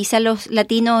caracteriza a los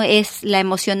latinos es la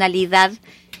emocionalidad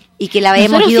y que la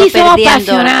Nosotros hemos ido sí somos perdiendo.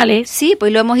 pasionales. Sí,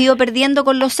 pues lo hemos ido perdiendo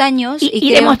con los años. Y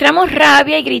creo- demostramos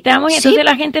rabia y gritamos y Sí. entonces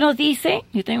la gente nos dice,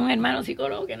 yo tengo un hermano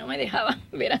psicólogo que no me dejaba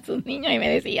ver a sus niños y me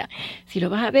decía, si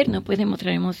lo vas a ver no puedes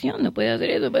mostrar emoción, no puedes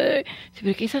hacer eso, pero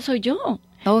es que esa soy yo.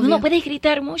 Obvio. No puedes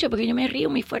gritar mucho porque yo me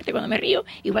río muy fuerte cuando me río,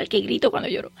 igual que grito cuando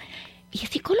lloro. Y es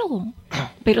psicólogo,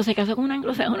 pero se casó con una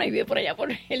anglosajona y vive por allá por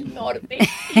el norte.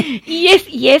 y es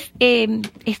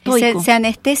estoico. Se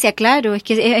anestesia, claro. Es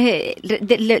que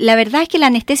la verdad es que la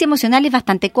anestesia emocional es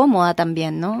bastante cómoda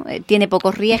también, ¿no? Tiene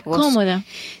pocos riesgos. Cómoda.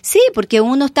 Sí, porque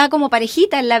uno está como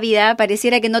parejita en la vida,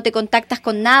 pareciera que no te contactas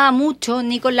con nada mucho,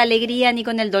 ni con la alegría, ni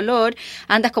con el dolor,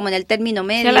 andas como en el término O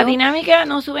medio. sea, la dinámica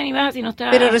no sube ni baja, sino está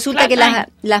Pero resulta que flatline.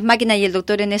 las máquinas, y el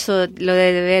doctor en eso lo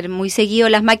debe ver muy seguido,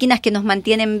 las máquinas que nos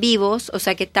mantienen vivos, o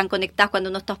sea, que están conectadas cuando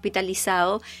uno está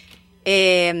hospitalizado,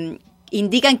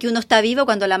 indican que uno está vivo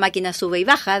cuando la máquina sube y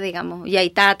baja, digamos, y ahí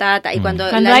y cuando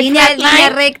Cuando la hay línea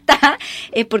flatline, recta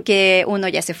es porque uno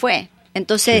ya se fue.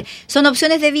 Entonces, son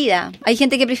opciones de vida. Hay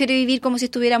gente que prefiere vivir como si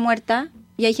estuviera muerta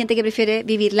y hay gente que prefiere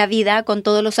vivir la vida con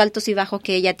todos los altos y bajos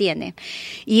que ella tiene.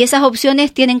 Y esas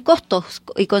opciones tienen costos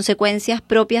y consecuencias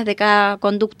propias de cada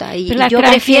conducta. Y Pero la yo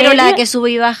prefiero la tragedia- que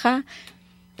sube y baja.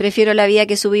 Prefiero la vida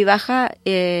que sube y baja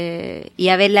y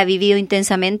haberla vivido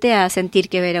intensamente a sentir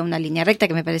que era una línea recta,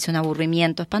 que me parece un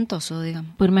aburrimiento espantoso,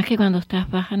 digamos. Por más que cuando estás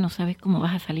baja no sabes cómo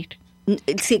vas a salir.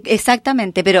 Sí,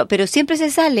 exactamente, pero siempre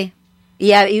se sale.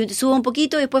 Y sube un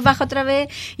poquito, y después baja otra vez,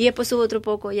 y después sube otro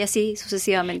poco, y así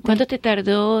sucesivamente. ¿Cuánto te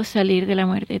tardó salir de la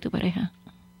muerte de tu pareja?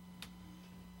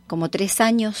 Como 3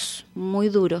 años muy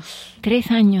duros.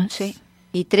 3 años. Sí.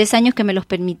 Y 3 años que me los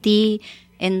permití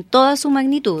en toda su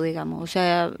magnitud, digamos. O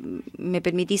sea, me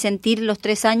permití sentir los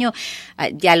 3 años,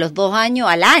 ya los 2 años,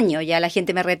 al año, ya la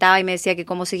gente me retaba y me decía que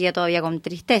cómo seguía todavía con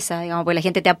tristeza, digamos, porque la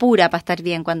gente te apura para estar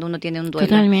bien cuando uno tiene un duelo.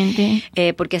 Totalmente.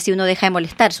 Porque así uno deja de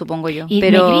molestar, supongo yo. Y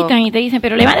pero me gritan y te dicen,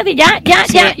 pero levántate ya.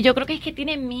 Sí. Yo creo que es que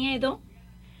tienen miedo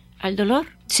al dolor.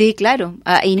 Sí, claro.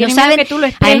 Y no Tienen saben, miedo que tú lo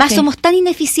expreses. además somos tan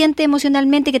ineficientes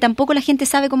emocionalmente que tampoco la gente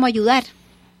sabe cómo ayudar.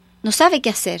 No sabe qué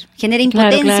hacer, genera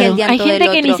impotencia Claro. el llanto Hay gente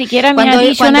del que otro. ni siquiera me ha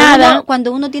dicho nada.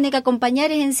 Cuando uno tiene que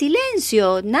acompañar es en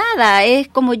silencio, nada, es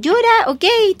como llora, ok,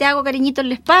 te hago cariñito en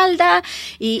la espalda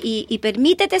y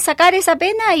permítete sacar esa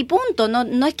pena y punto.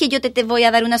 No es que yo te voy a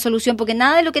dar una solución, porque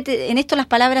nada de lo que en esto las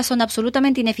palabras son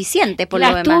absolutamente ineficientes por lo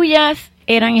Las demás. tuyas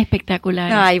eran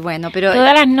espectaculares. Ay, bueno, pero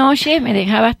Todas las noches me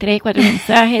dejabas 3, 4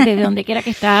 mensajes desde donde quiera que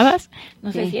estabas.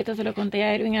 No sé Sí. si esto se lo conté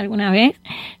a Erwin alguna vez.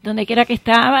 Donde quiera que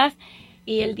estabas.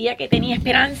 Y el día que tenía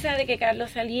esperanza de que Carlos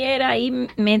saliera, ahí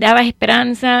me dabas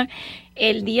esperanza.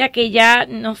 El día que ya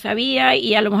no sabía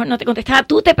y a lo mejor no te contestaba,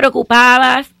 tú te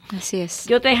preocupabas. así es.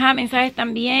 Yo te dejaba mensajes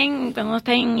también. Cuando uno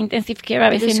está en intensive care, a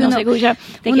Pero veces si no uno- se escucha.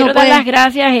 Te uno quiero dar puede- las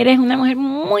gracias. Eres una mujer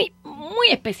muy, muy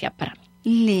especial para mí.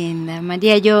 Linda,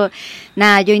 María, yo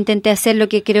intenté hacer lo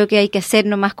que creo que hay que hacer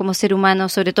nomás como ser humano,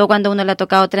 sobre todo cuando a uno le ha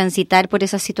tocado transitar por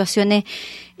esas situaciones.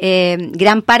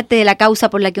 Gran parte de la causa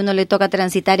por la que uno le toca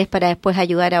transitar es para después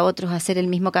ayudar a otros a hacer el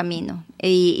mismo camino.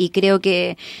 Y creo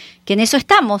que en eso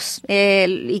estamos.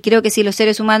 Y creo que si los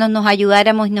seres humanos nos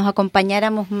ayudáramos y nos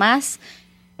acompañáramos más,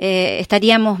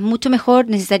 estaríamos mucho mejor,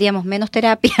 necesitaríamos menos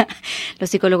terapia, los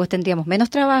psicólogos tendríamos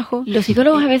menos trabajo. Los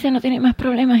psicólogos a veces no tienen más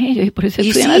problemas ellos y por eso Y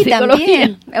estudian la sí, psicología.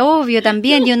 también, obvio,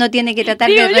 también, y uno tiene que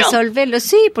tratar Digo de yo. resolverlos,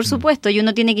 sí, por supuesto, y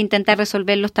uno tiene que intentar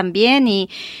resolverlos también y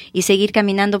seguir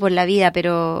caminando por la vida,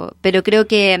 pero creo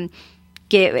que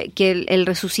el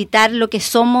resucitar lo que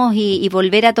somos y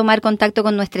volver a tomar contacto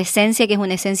con nuestra esencia, que es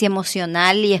una esencia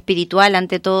emocional y espiritual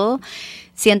ante todo,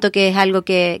 siento que es algo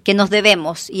que nos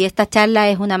debemos, y esta charla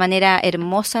es una manera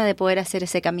hermosa de poder hacer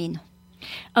ese camino.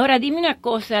 Ahora, dime una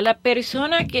cosa, la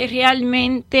persona que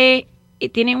realmente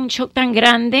tiene un shock tan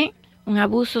grande, un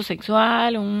abuso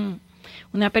sexual,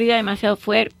 una pérdida demasiado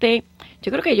fuerte,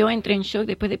 yo creo que yo entré en shock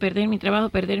después de perder mi trabajo,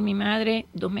 perder mi madre,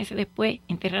 2 meses después,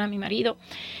 enterrar a mi marido.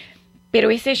 pero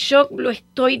ese shock lo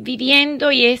estoy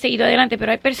viviendo y he seguido adelante,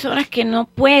 pero hay personas que no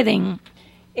pueden.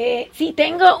 Sí,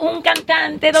 tengo un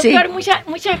cantante, doctor,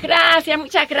 muchas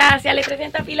gracias, le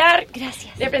presento a Pilar,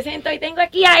 gracias, le presento y tengo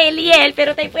aquí a Ehliel,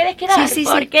 pero te puedes quedar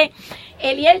porque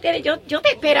Ehliel, yo te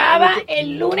esperaba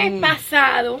el lunes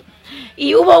pasado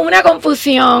y hubo una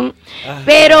confusión,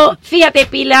 pero fíjate,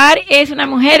 Pilar es una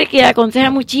mujer que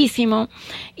aconseja muchísimo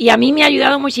y a mí me ha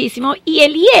ayudado muchísimo, y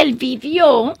Ehliel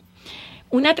vivió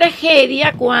una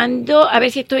tragedia cuando, a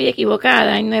ver si estoy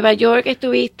equivocada, en Nueva York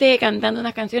estuviste cantando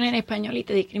unas canciones en español y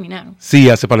te discriminaron. Sí,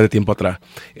 hace par de tiempo atrás.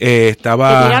 ¿Te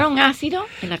tiraron ácido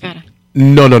en la cara?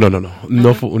 No.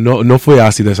 No fue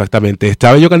ácido exactamente.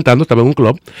 Estaba yo cantando, estaba en un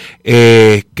club.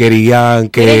 Querían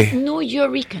que... Eres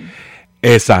newyorican.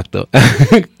 Exacto.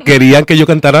 Querían que yo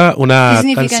cantara una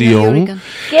canción.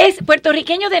 ¿Qué es?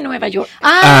 Puertorriqueño de Nueva York.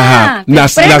 Ah,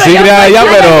 nací allá,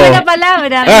 pero... buena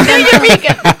palabra.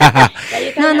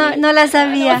 No la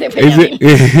sabía.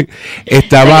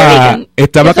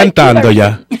 Estaba cantando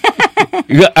ya.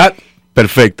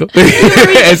 Perfecto.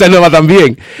 Esa es nueva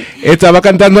también. Estaba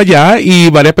cantando allá y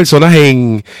varias personas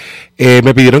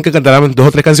me pidieron que cantaran 2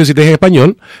 o 3 cancioncitas en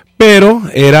español, pero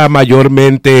era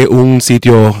mayormente un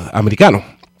sitio americano.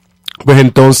 Pues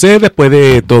entonces, después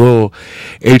de todo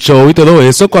el show y todo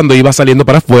eso, cuando iba saliendo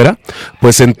para afuera,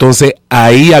 pues entonces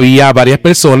ahí había varias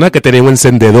personas que tenían un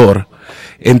encendedor.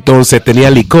 Entonces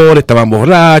tenían licor, estaban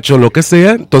borrachos, lo que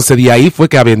sea. Entonces de ahí fue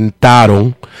que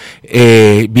aventaron,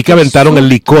 vi que aventaron el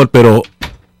licor, pero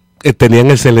tenían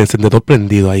el encendedor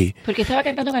prendido ahí. Porque estaba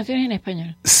cantando canciones en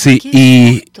español.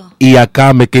 Sí, y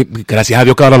acá gracias a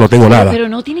Dios que ahora no tengo nada. Pero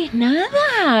no tienes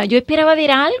nada. Yo esperaba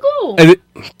ver algo.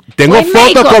 Tengo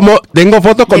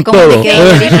fotos con todo.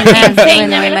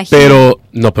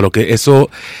 Pero que eso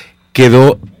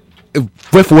quedó,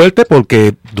 fue fuerte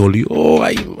porque dolió.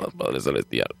 Ay, Padre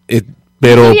Celestial.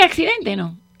 Pero ¿no había accidente,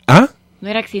 no? ¿Ah? No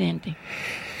era accidente.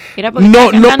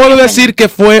 No puedo decir que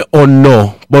fue o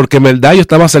no, porque en verdad yo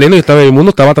estaba saliendo, yo estaba en el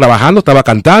mundo, estaba trabajando, estaba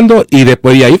cantando, y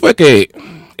después de ahí fue que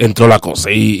entró la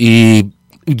cosa. Y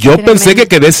yo pensé que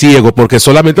quedé ciego, porque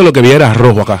solamente lo que vi era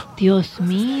rojo acá. Dios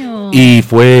mío. Y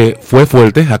fue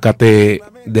fuerte. Acá te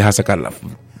deja sacar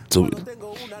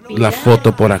la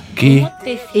foto por aquí. ¿Cómo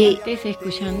te sientes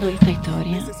escuchando esta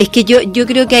historia? Es que yo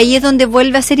creo que ahí es donde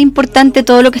vuelve a ser importante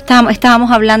todo lo que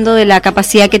estábamos hablando de la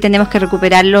capacidad que tenemos que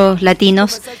recuperar los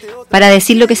latinos para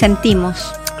decir lo que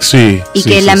sentimos. Sí. Y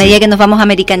que en la medida que nos vamos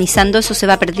americanizando eso se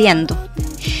va perdiendo.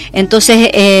 Entonces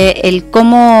el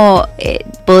cómo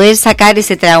poder sacar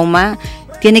ese trauma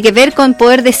tiene que ver con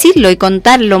poder decirlo y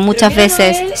contarlo muchas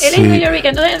veces. Él es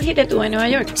newyorican. ¿Dónde naciste tú? ¿En Nueva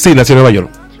York? Sí, nací en Nueva York.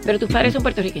 Pero tus padres son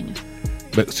puertorriqueños.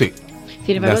 Sí.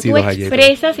 Sin embargo, tú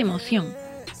expresas emoción.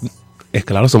 Es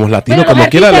claro, somos latinos, como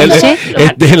quiera, es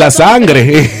de la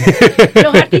sangre.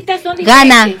 Los artistas son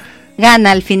diferentes.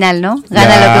 Gana al final, ¿no?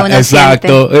 Gana lo que uno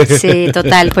siente. Sí,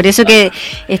 total. Por eso que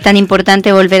es tan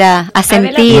importante volver a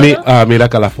sentir. Mira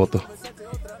acá la foto.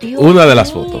 Una de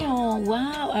las fotos.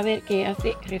 Wow, a ver qué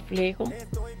hace reflejo.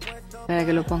 Para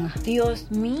que lo ponga.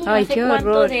 Dios mío, ay, ¿hace qué cuánto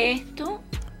horror de esto?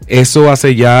 Eso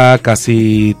hace ya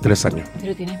casi 3 años.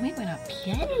 Pero tienes muy buena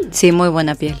piel. Sí, muy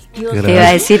buena piel. Dios, te iba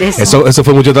a decir eso. Eso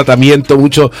fue mucho tratamiento,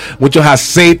 muchos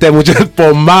aceites, muchas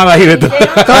pomadas y de todo.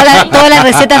 Todas las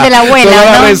recetas de la abuela. Todas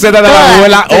las recetas de la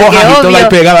abuela, hojas y todo ahí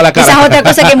pegada a la cara. Esa es otra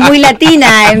cosa que es muy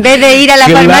latina. En vez de ir a la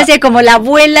farmacia, como la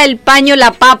abuela, el paño,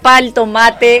 la papa, el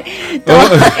tomate,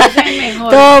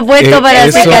 todo puesto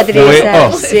para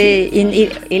cicatrizar. Sí,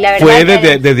 y la verdad.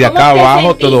 Fue desde acá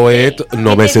abajo todo esto.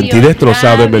 No, me sentí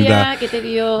destrozado, en verdad. ¿Qué te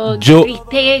dio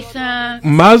tristeza?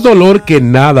 Más dolor que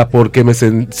nada, porque me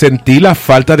sentí la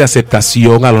falta de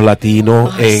aceptación a los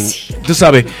latinos. Sí. Tú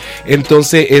sabes,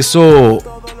 entonces eso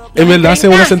en verdad se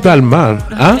una central mal.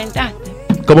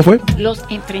 ¿Cómo fue? Los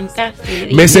enfrentaste.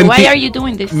 Me sentí, Why are you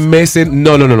doing this?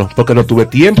 No, porque no tuve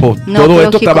tiempo. Todo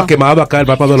esto estaba quemado acá, el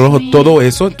párpado del ojo, todo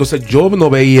eso. Entonces yo no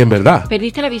veía en verdad.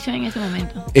 ¿Perdiste la visión en ese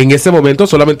momento? En ese momento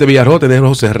solamente veía rojo, tenía los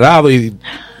ojos cerrados y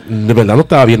de verdad no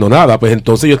estaba viendo nada. Pues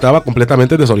entonces yo estaba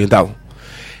completamente desorientado.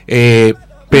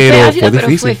 Pero ácido, fue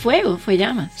difícil. Fue fuego, fue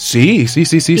llamas. Sí.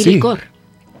 Y licor.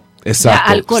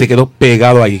 Exacto. Se quedó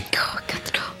pegado ahí.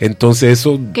 Entonces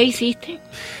eso. ¿Qué hiciste?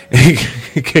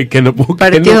 que no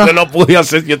pude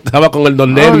hacer. Yo estaba con el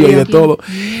nervio y de todo.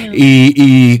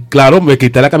 Y claro, me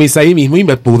quité la camisa ahí mismo y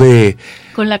me pude.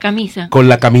 ¿Con la camisa? Con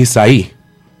la camisa ahí.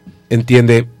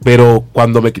 ¿Entiendes? Pero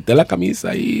cuando me quité la camisa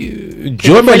ahí,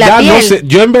 yo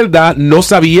en verdad no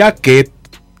sabía qué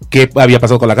qué había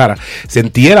pasado con la cara.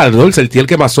 Sentí el ardor, sentí el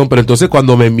quemazón, pero entonces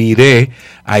cuando me miré,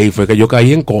 ahí fue que yo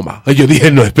caí en coma. Yo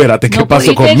dije, no, espérate, ¿qué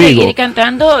pasó conmigo? Seguir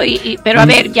cantando, pero a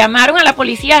ver, llamaron a la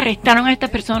policía, arrestaron a estas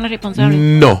personas responsables.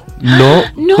 No,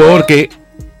 porque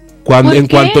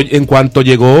en cuanto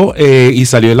llegó y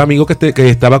salió el amigo que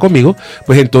estaba conmigo,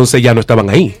 pues entonces ya no estaban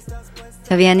ahí.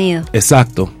 Se habían ido.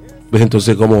 Exacto. Pues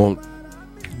entonces como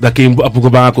de aquí a poco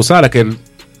van a acusar a que él,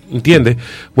 ¿entiendes?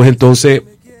 Pues entonces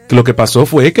lo que pasó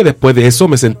fue que después de eso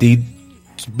me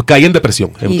caí en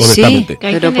depresión, honestamente. Sí,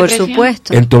 pero por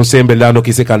supuesto. Entonces en verdad no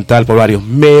quise cantar por varios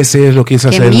meses, no quise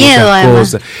hacer miedo, muchas además.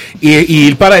 cosas y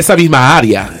ir para esa misma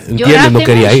área, ¿entiendes? No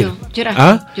quería ir.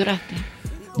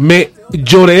 Lloraste.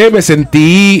 Lloré, me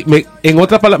sentí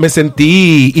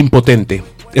impotente.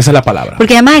 Esa es la palabra.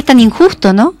 Porque además es tan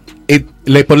injusto, ¿no?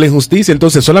 Por la injusticia,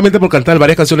 entonces solamente por cantar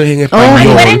varias canciones en español.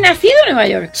 ¿Tú eres nacido en Nueva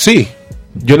York? Sí.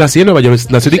 Yo nací en Nueva York,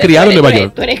 nací y criado en Nueva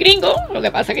York. Tú eres gringo, lo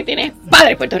que pasa es que tienes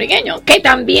padres puertorriqueños, que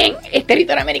también es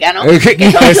territorio americano, que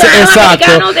son ciudadanos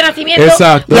americanos de nacimiento.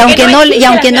 Exacto. Y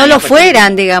aunque no lo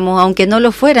fueran, digamos,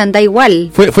 da igual.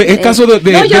 Fue el caso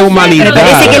de humanidad. Pero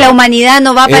parece que la humanidad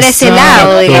no va para ese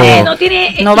lado, digamos.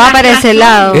 No va para ese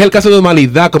lado. Es el caso de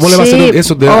humanidad. ¿Cómo le va a hacer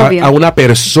eso a una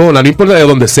persona? No importa de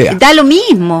dónde sea. Da lo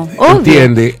mismo, obvio.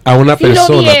 ¿Entiende? A una persona.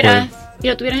 Si lo vieras y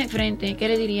lo tuvieras enfrente, ¿qué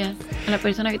le dirías a la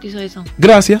persona que te hizo eso?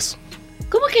 Gracias.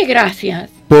 ¿Cómo que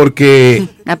gracias? Porque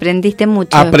aprendiste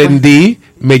mucho. Aprendí,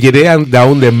 me llené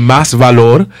aún de más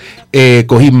valor,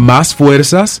 cogí más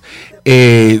fuerzas,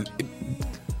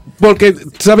 porque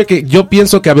sabe que yo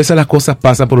pienso que a veces las cosas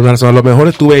pasan por una razón. A lo mejor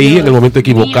estuve ahí en el momento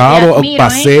equivocado,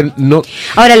 pasé, no.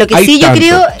 Ahora, lo que sí yo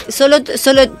creo, solo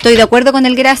estoy de acuerdo con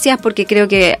el gracias, porque creo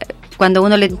que cuando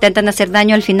uno le intentan hacer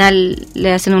daño, al final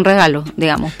le hacen un regalo,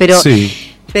 digamos. Pero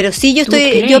sí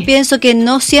yo pienso que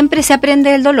no siempre se aprende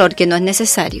del dolor, que no es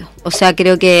necesario. O sea,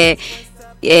 creo que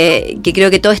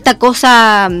toda esta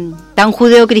cosa tan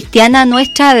judeocristiana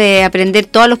nuestra de aprender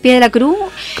todos los pies de la cruz,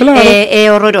 es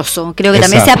horroroso. Creo que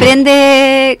también se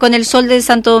aprende con el sol de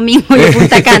Santo Domingo y de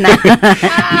Punta Cana.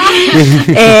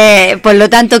 Por lo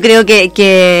tanto, creo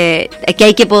que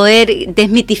hay que poder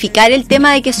desmitificar el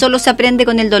tema de que solo se aprende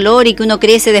con el dolor y que uno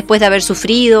crece después de haber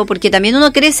sufrido, porque también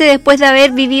uno crece después de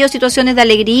haber vivido situaciones de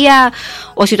alegría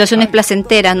o situaciones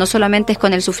placenteras, no solamente es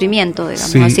con el sufrimiento,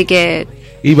 digamos. Así que...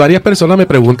 Y varias personas me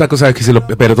preguntan cosas que si lo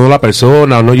perdonó la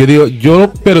persona o no. Yo digo,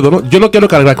 yo perdono, yo no quiero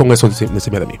cargar con eso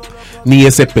encima de mí, ni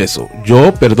ese peso.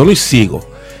 Yo perdono y sigo.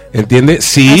 ¿Entiendes?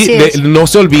 Sí, no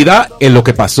se olvida en lo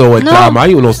que pasó, el trauma,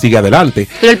 y uno sigue adelante.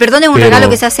 Pero el perdón es un regalo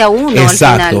que se hace a uno, al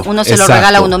final. Uno se lo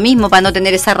regala a uno mismo para no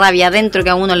tener esa rabia adentro que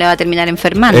a uno le va a terminar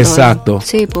enfermando. Exacto. ¿No?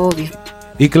 Sí, pues obvio.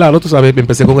 Y claro, tú sabes,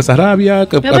 empecé con esa rabia.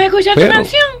 ¿Podemos escuchar tu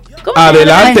canción?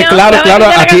 Adelante, claro,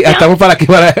 aquí estamos aquí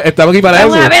para eso.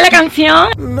 Vamos a ver la canción.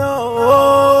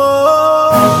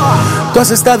 Tú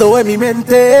has estado en mi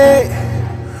mente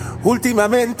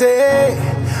últimamente,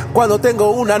 cuando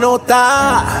tengo una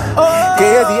nota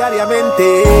que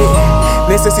diariamente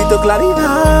necesito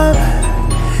claridad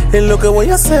en lo que voy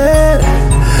a hacer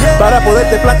para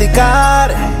poderte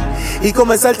platicar y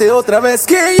comenzarte otra vez.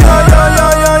 Que yo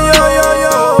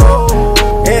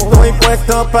estoy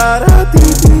puesto para ti.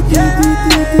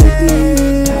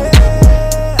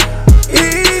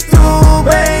 Y tú,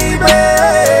 baby,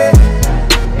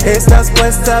 estás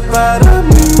puesta para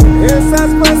mí. Estás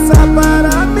puesta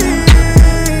para mí.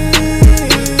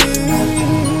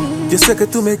 Yo sé que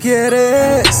tú me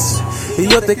quieres y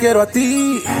yo te quiero a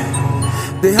ti.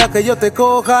 Deja que yo te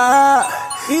coja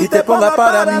y te ponga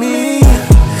para mí.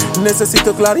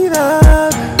 Necesito claridad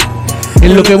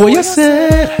en lo que voy a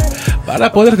hacer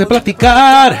para poderte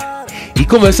platicar y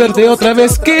convencerte otra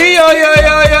vez que yo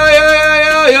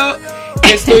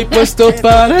estoy puesto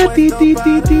para ti.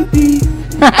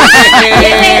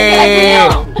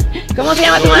 ¿Cómo se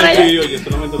llama tu manager?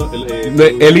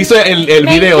 Él hizo el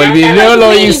video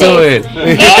lo hizo él.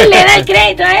 Él le da el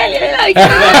crédito a él. Hay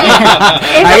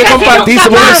que compartir,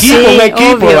 somos un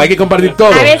equipo, hay que compartir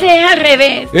todo. A veces es al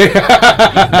revés.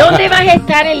 ¿Dónde vas a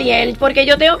estar, Ehliel? Porque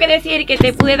yo tengo que decir que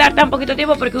te pude dar tan poquito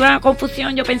tiempo porque hubo una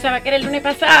confusión. Yo pensaba que era el lunes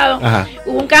pasado. Ajá.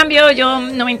 Hubo un cambio, yo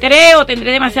no me enteré o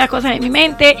tendré demasiadas cosas en mi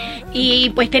mente y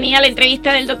pues tenía la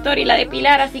entrevista del doctor y la de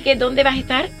Pilar, así que ¿dónde vas a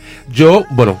estar? Yo,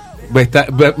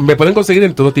 me pueden conseguir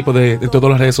en todo tipo de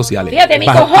todas las redes sociales. Fíjate, mi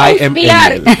co-host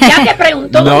Pilar ya te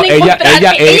preguntó dónde encontrarte.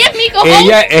 Ella es mi co-host.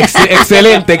 Ella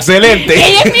excelente.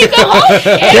 Ella es mi co-host.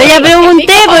 Yo ya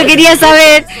pregunté porque quería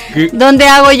saber dónde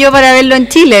hago yo para verlo en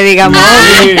Chile, digamos.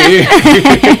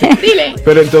 Dile.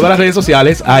 Pero en todas las redes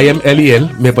sociales, I am Ehliel,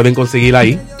 me pueden conseguir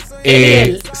ahí.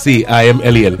 Sí, I am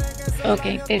Ehliel.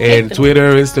 Okay, en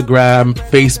Twitter, Instagram,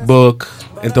 Facebook,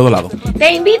 en todo lado.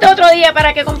 Te invito otro día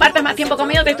para que compartas más tiempo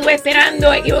conmigo. Te estuve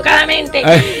esperando equivocadamente.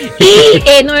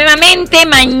 Y nuevamente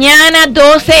mañana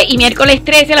 12 y miércoles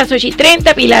 13 a las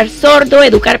 8:30, Pilar Sordo,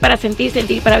 Educar para Sentir,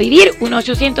 Sentir para Vivir,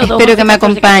 1-800-2. Espero que me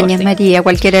acompañes, María,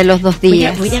 cualquiera de los 2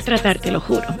 días. Voy a tratar, te lo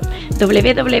juro.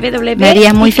 www. María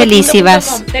es muy feliz si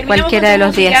vas cualquiera de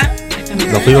los días.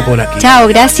 Lo pido por aquí. Chao,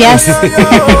 gracias.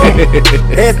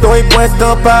 Estoy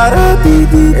puesto para ti,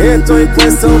 estoy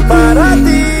puesto para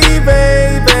ti,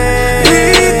 baby.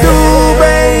 Y tú,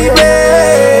 baby,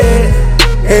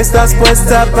 estás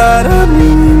puesta para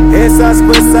mí, estás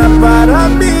puesta para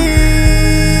mí.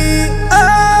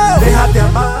 Oh, déjate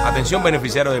amar. Atención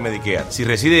beneficiarios de Medicare. Si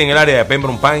reside en el área de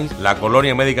Pembroke Pines, la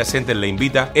Colonia Medical Center le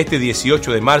invita este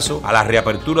 18 de marzo a la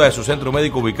reapertura de su centro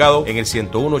médico ubicado en el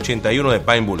 10181 de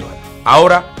Pine Boulevard.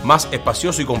 Ahora más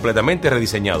espacioso y completamente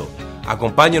rediseñado.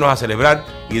 Acompáñenos a celebrar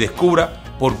y descubra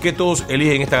por qué todos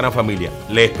eligen esta gran familia.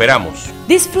 Le esperamos.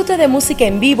 Disfrute de música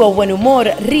en vivo, buen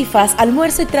humor, rifas,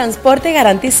 almuerzo y transporte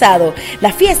garantizado.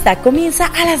 La fiesta comienza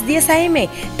a las 10 a.m.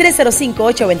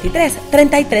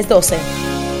 305-823-3312.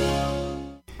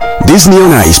 Disney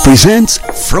on Ice presents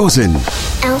Frozen.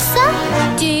 Elsa,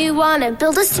 do you want to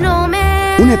build a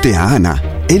snowman? Únete a Anna,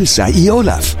 Elsa y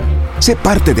Olaf. Sé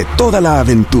parte de toda la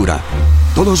aventura.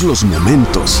 Todos los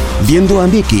momentos, viendo a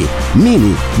Mickey,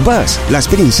 Minnie, Buzz, las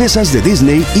princesas de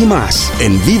Disney y más.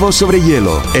 En vivo sobre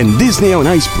hielo, en Disney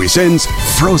on Ice presents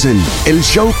Frozen, el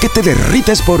show que te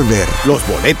derrites por ver. Los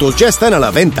boletos ya están a la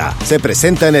venta. Se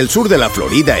presenta en el sur de la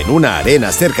Florida en una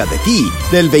arena cerca de ti,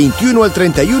 del 21 al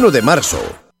 31 de marzo.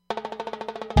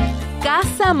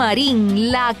 Casa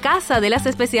Marín, la casa de las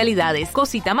especialidades.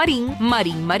 Cosita Marín,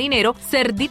 Marín Marinero, Cerdito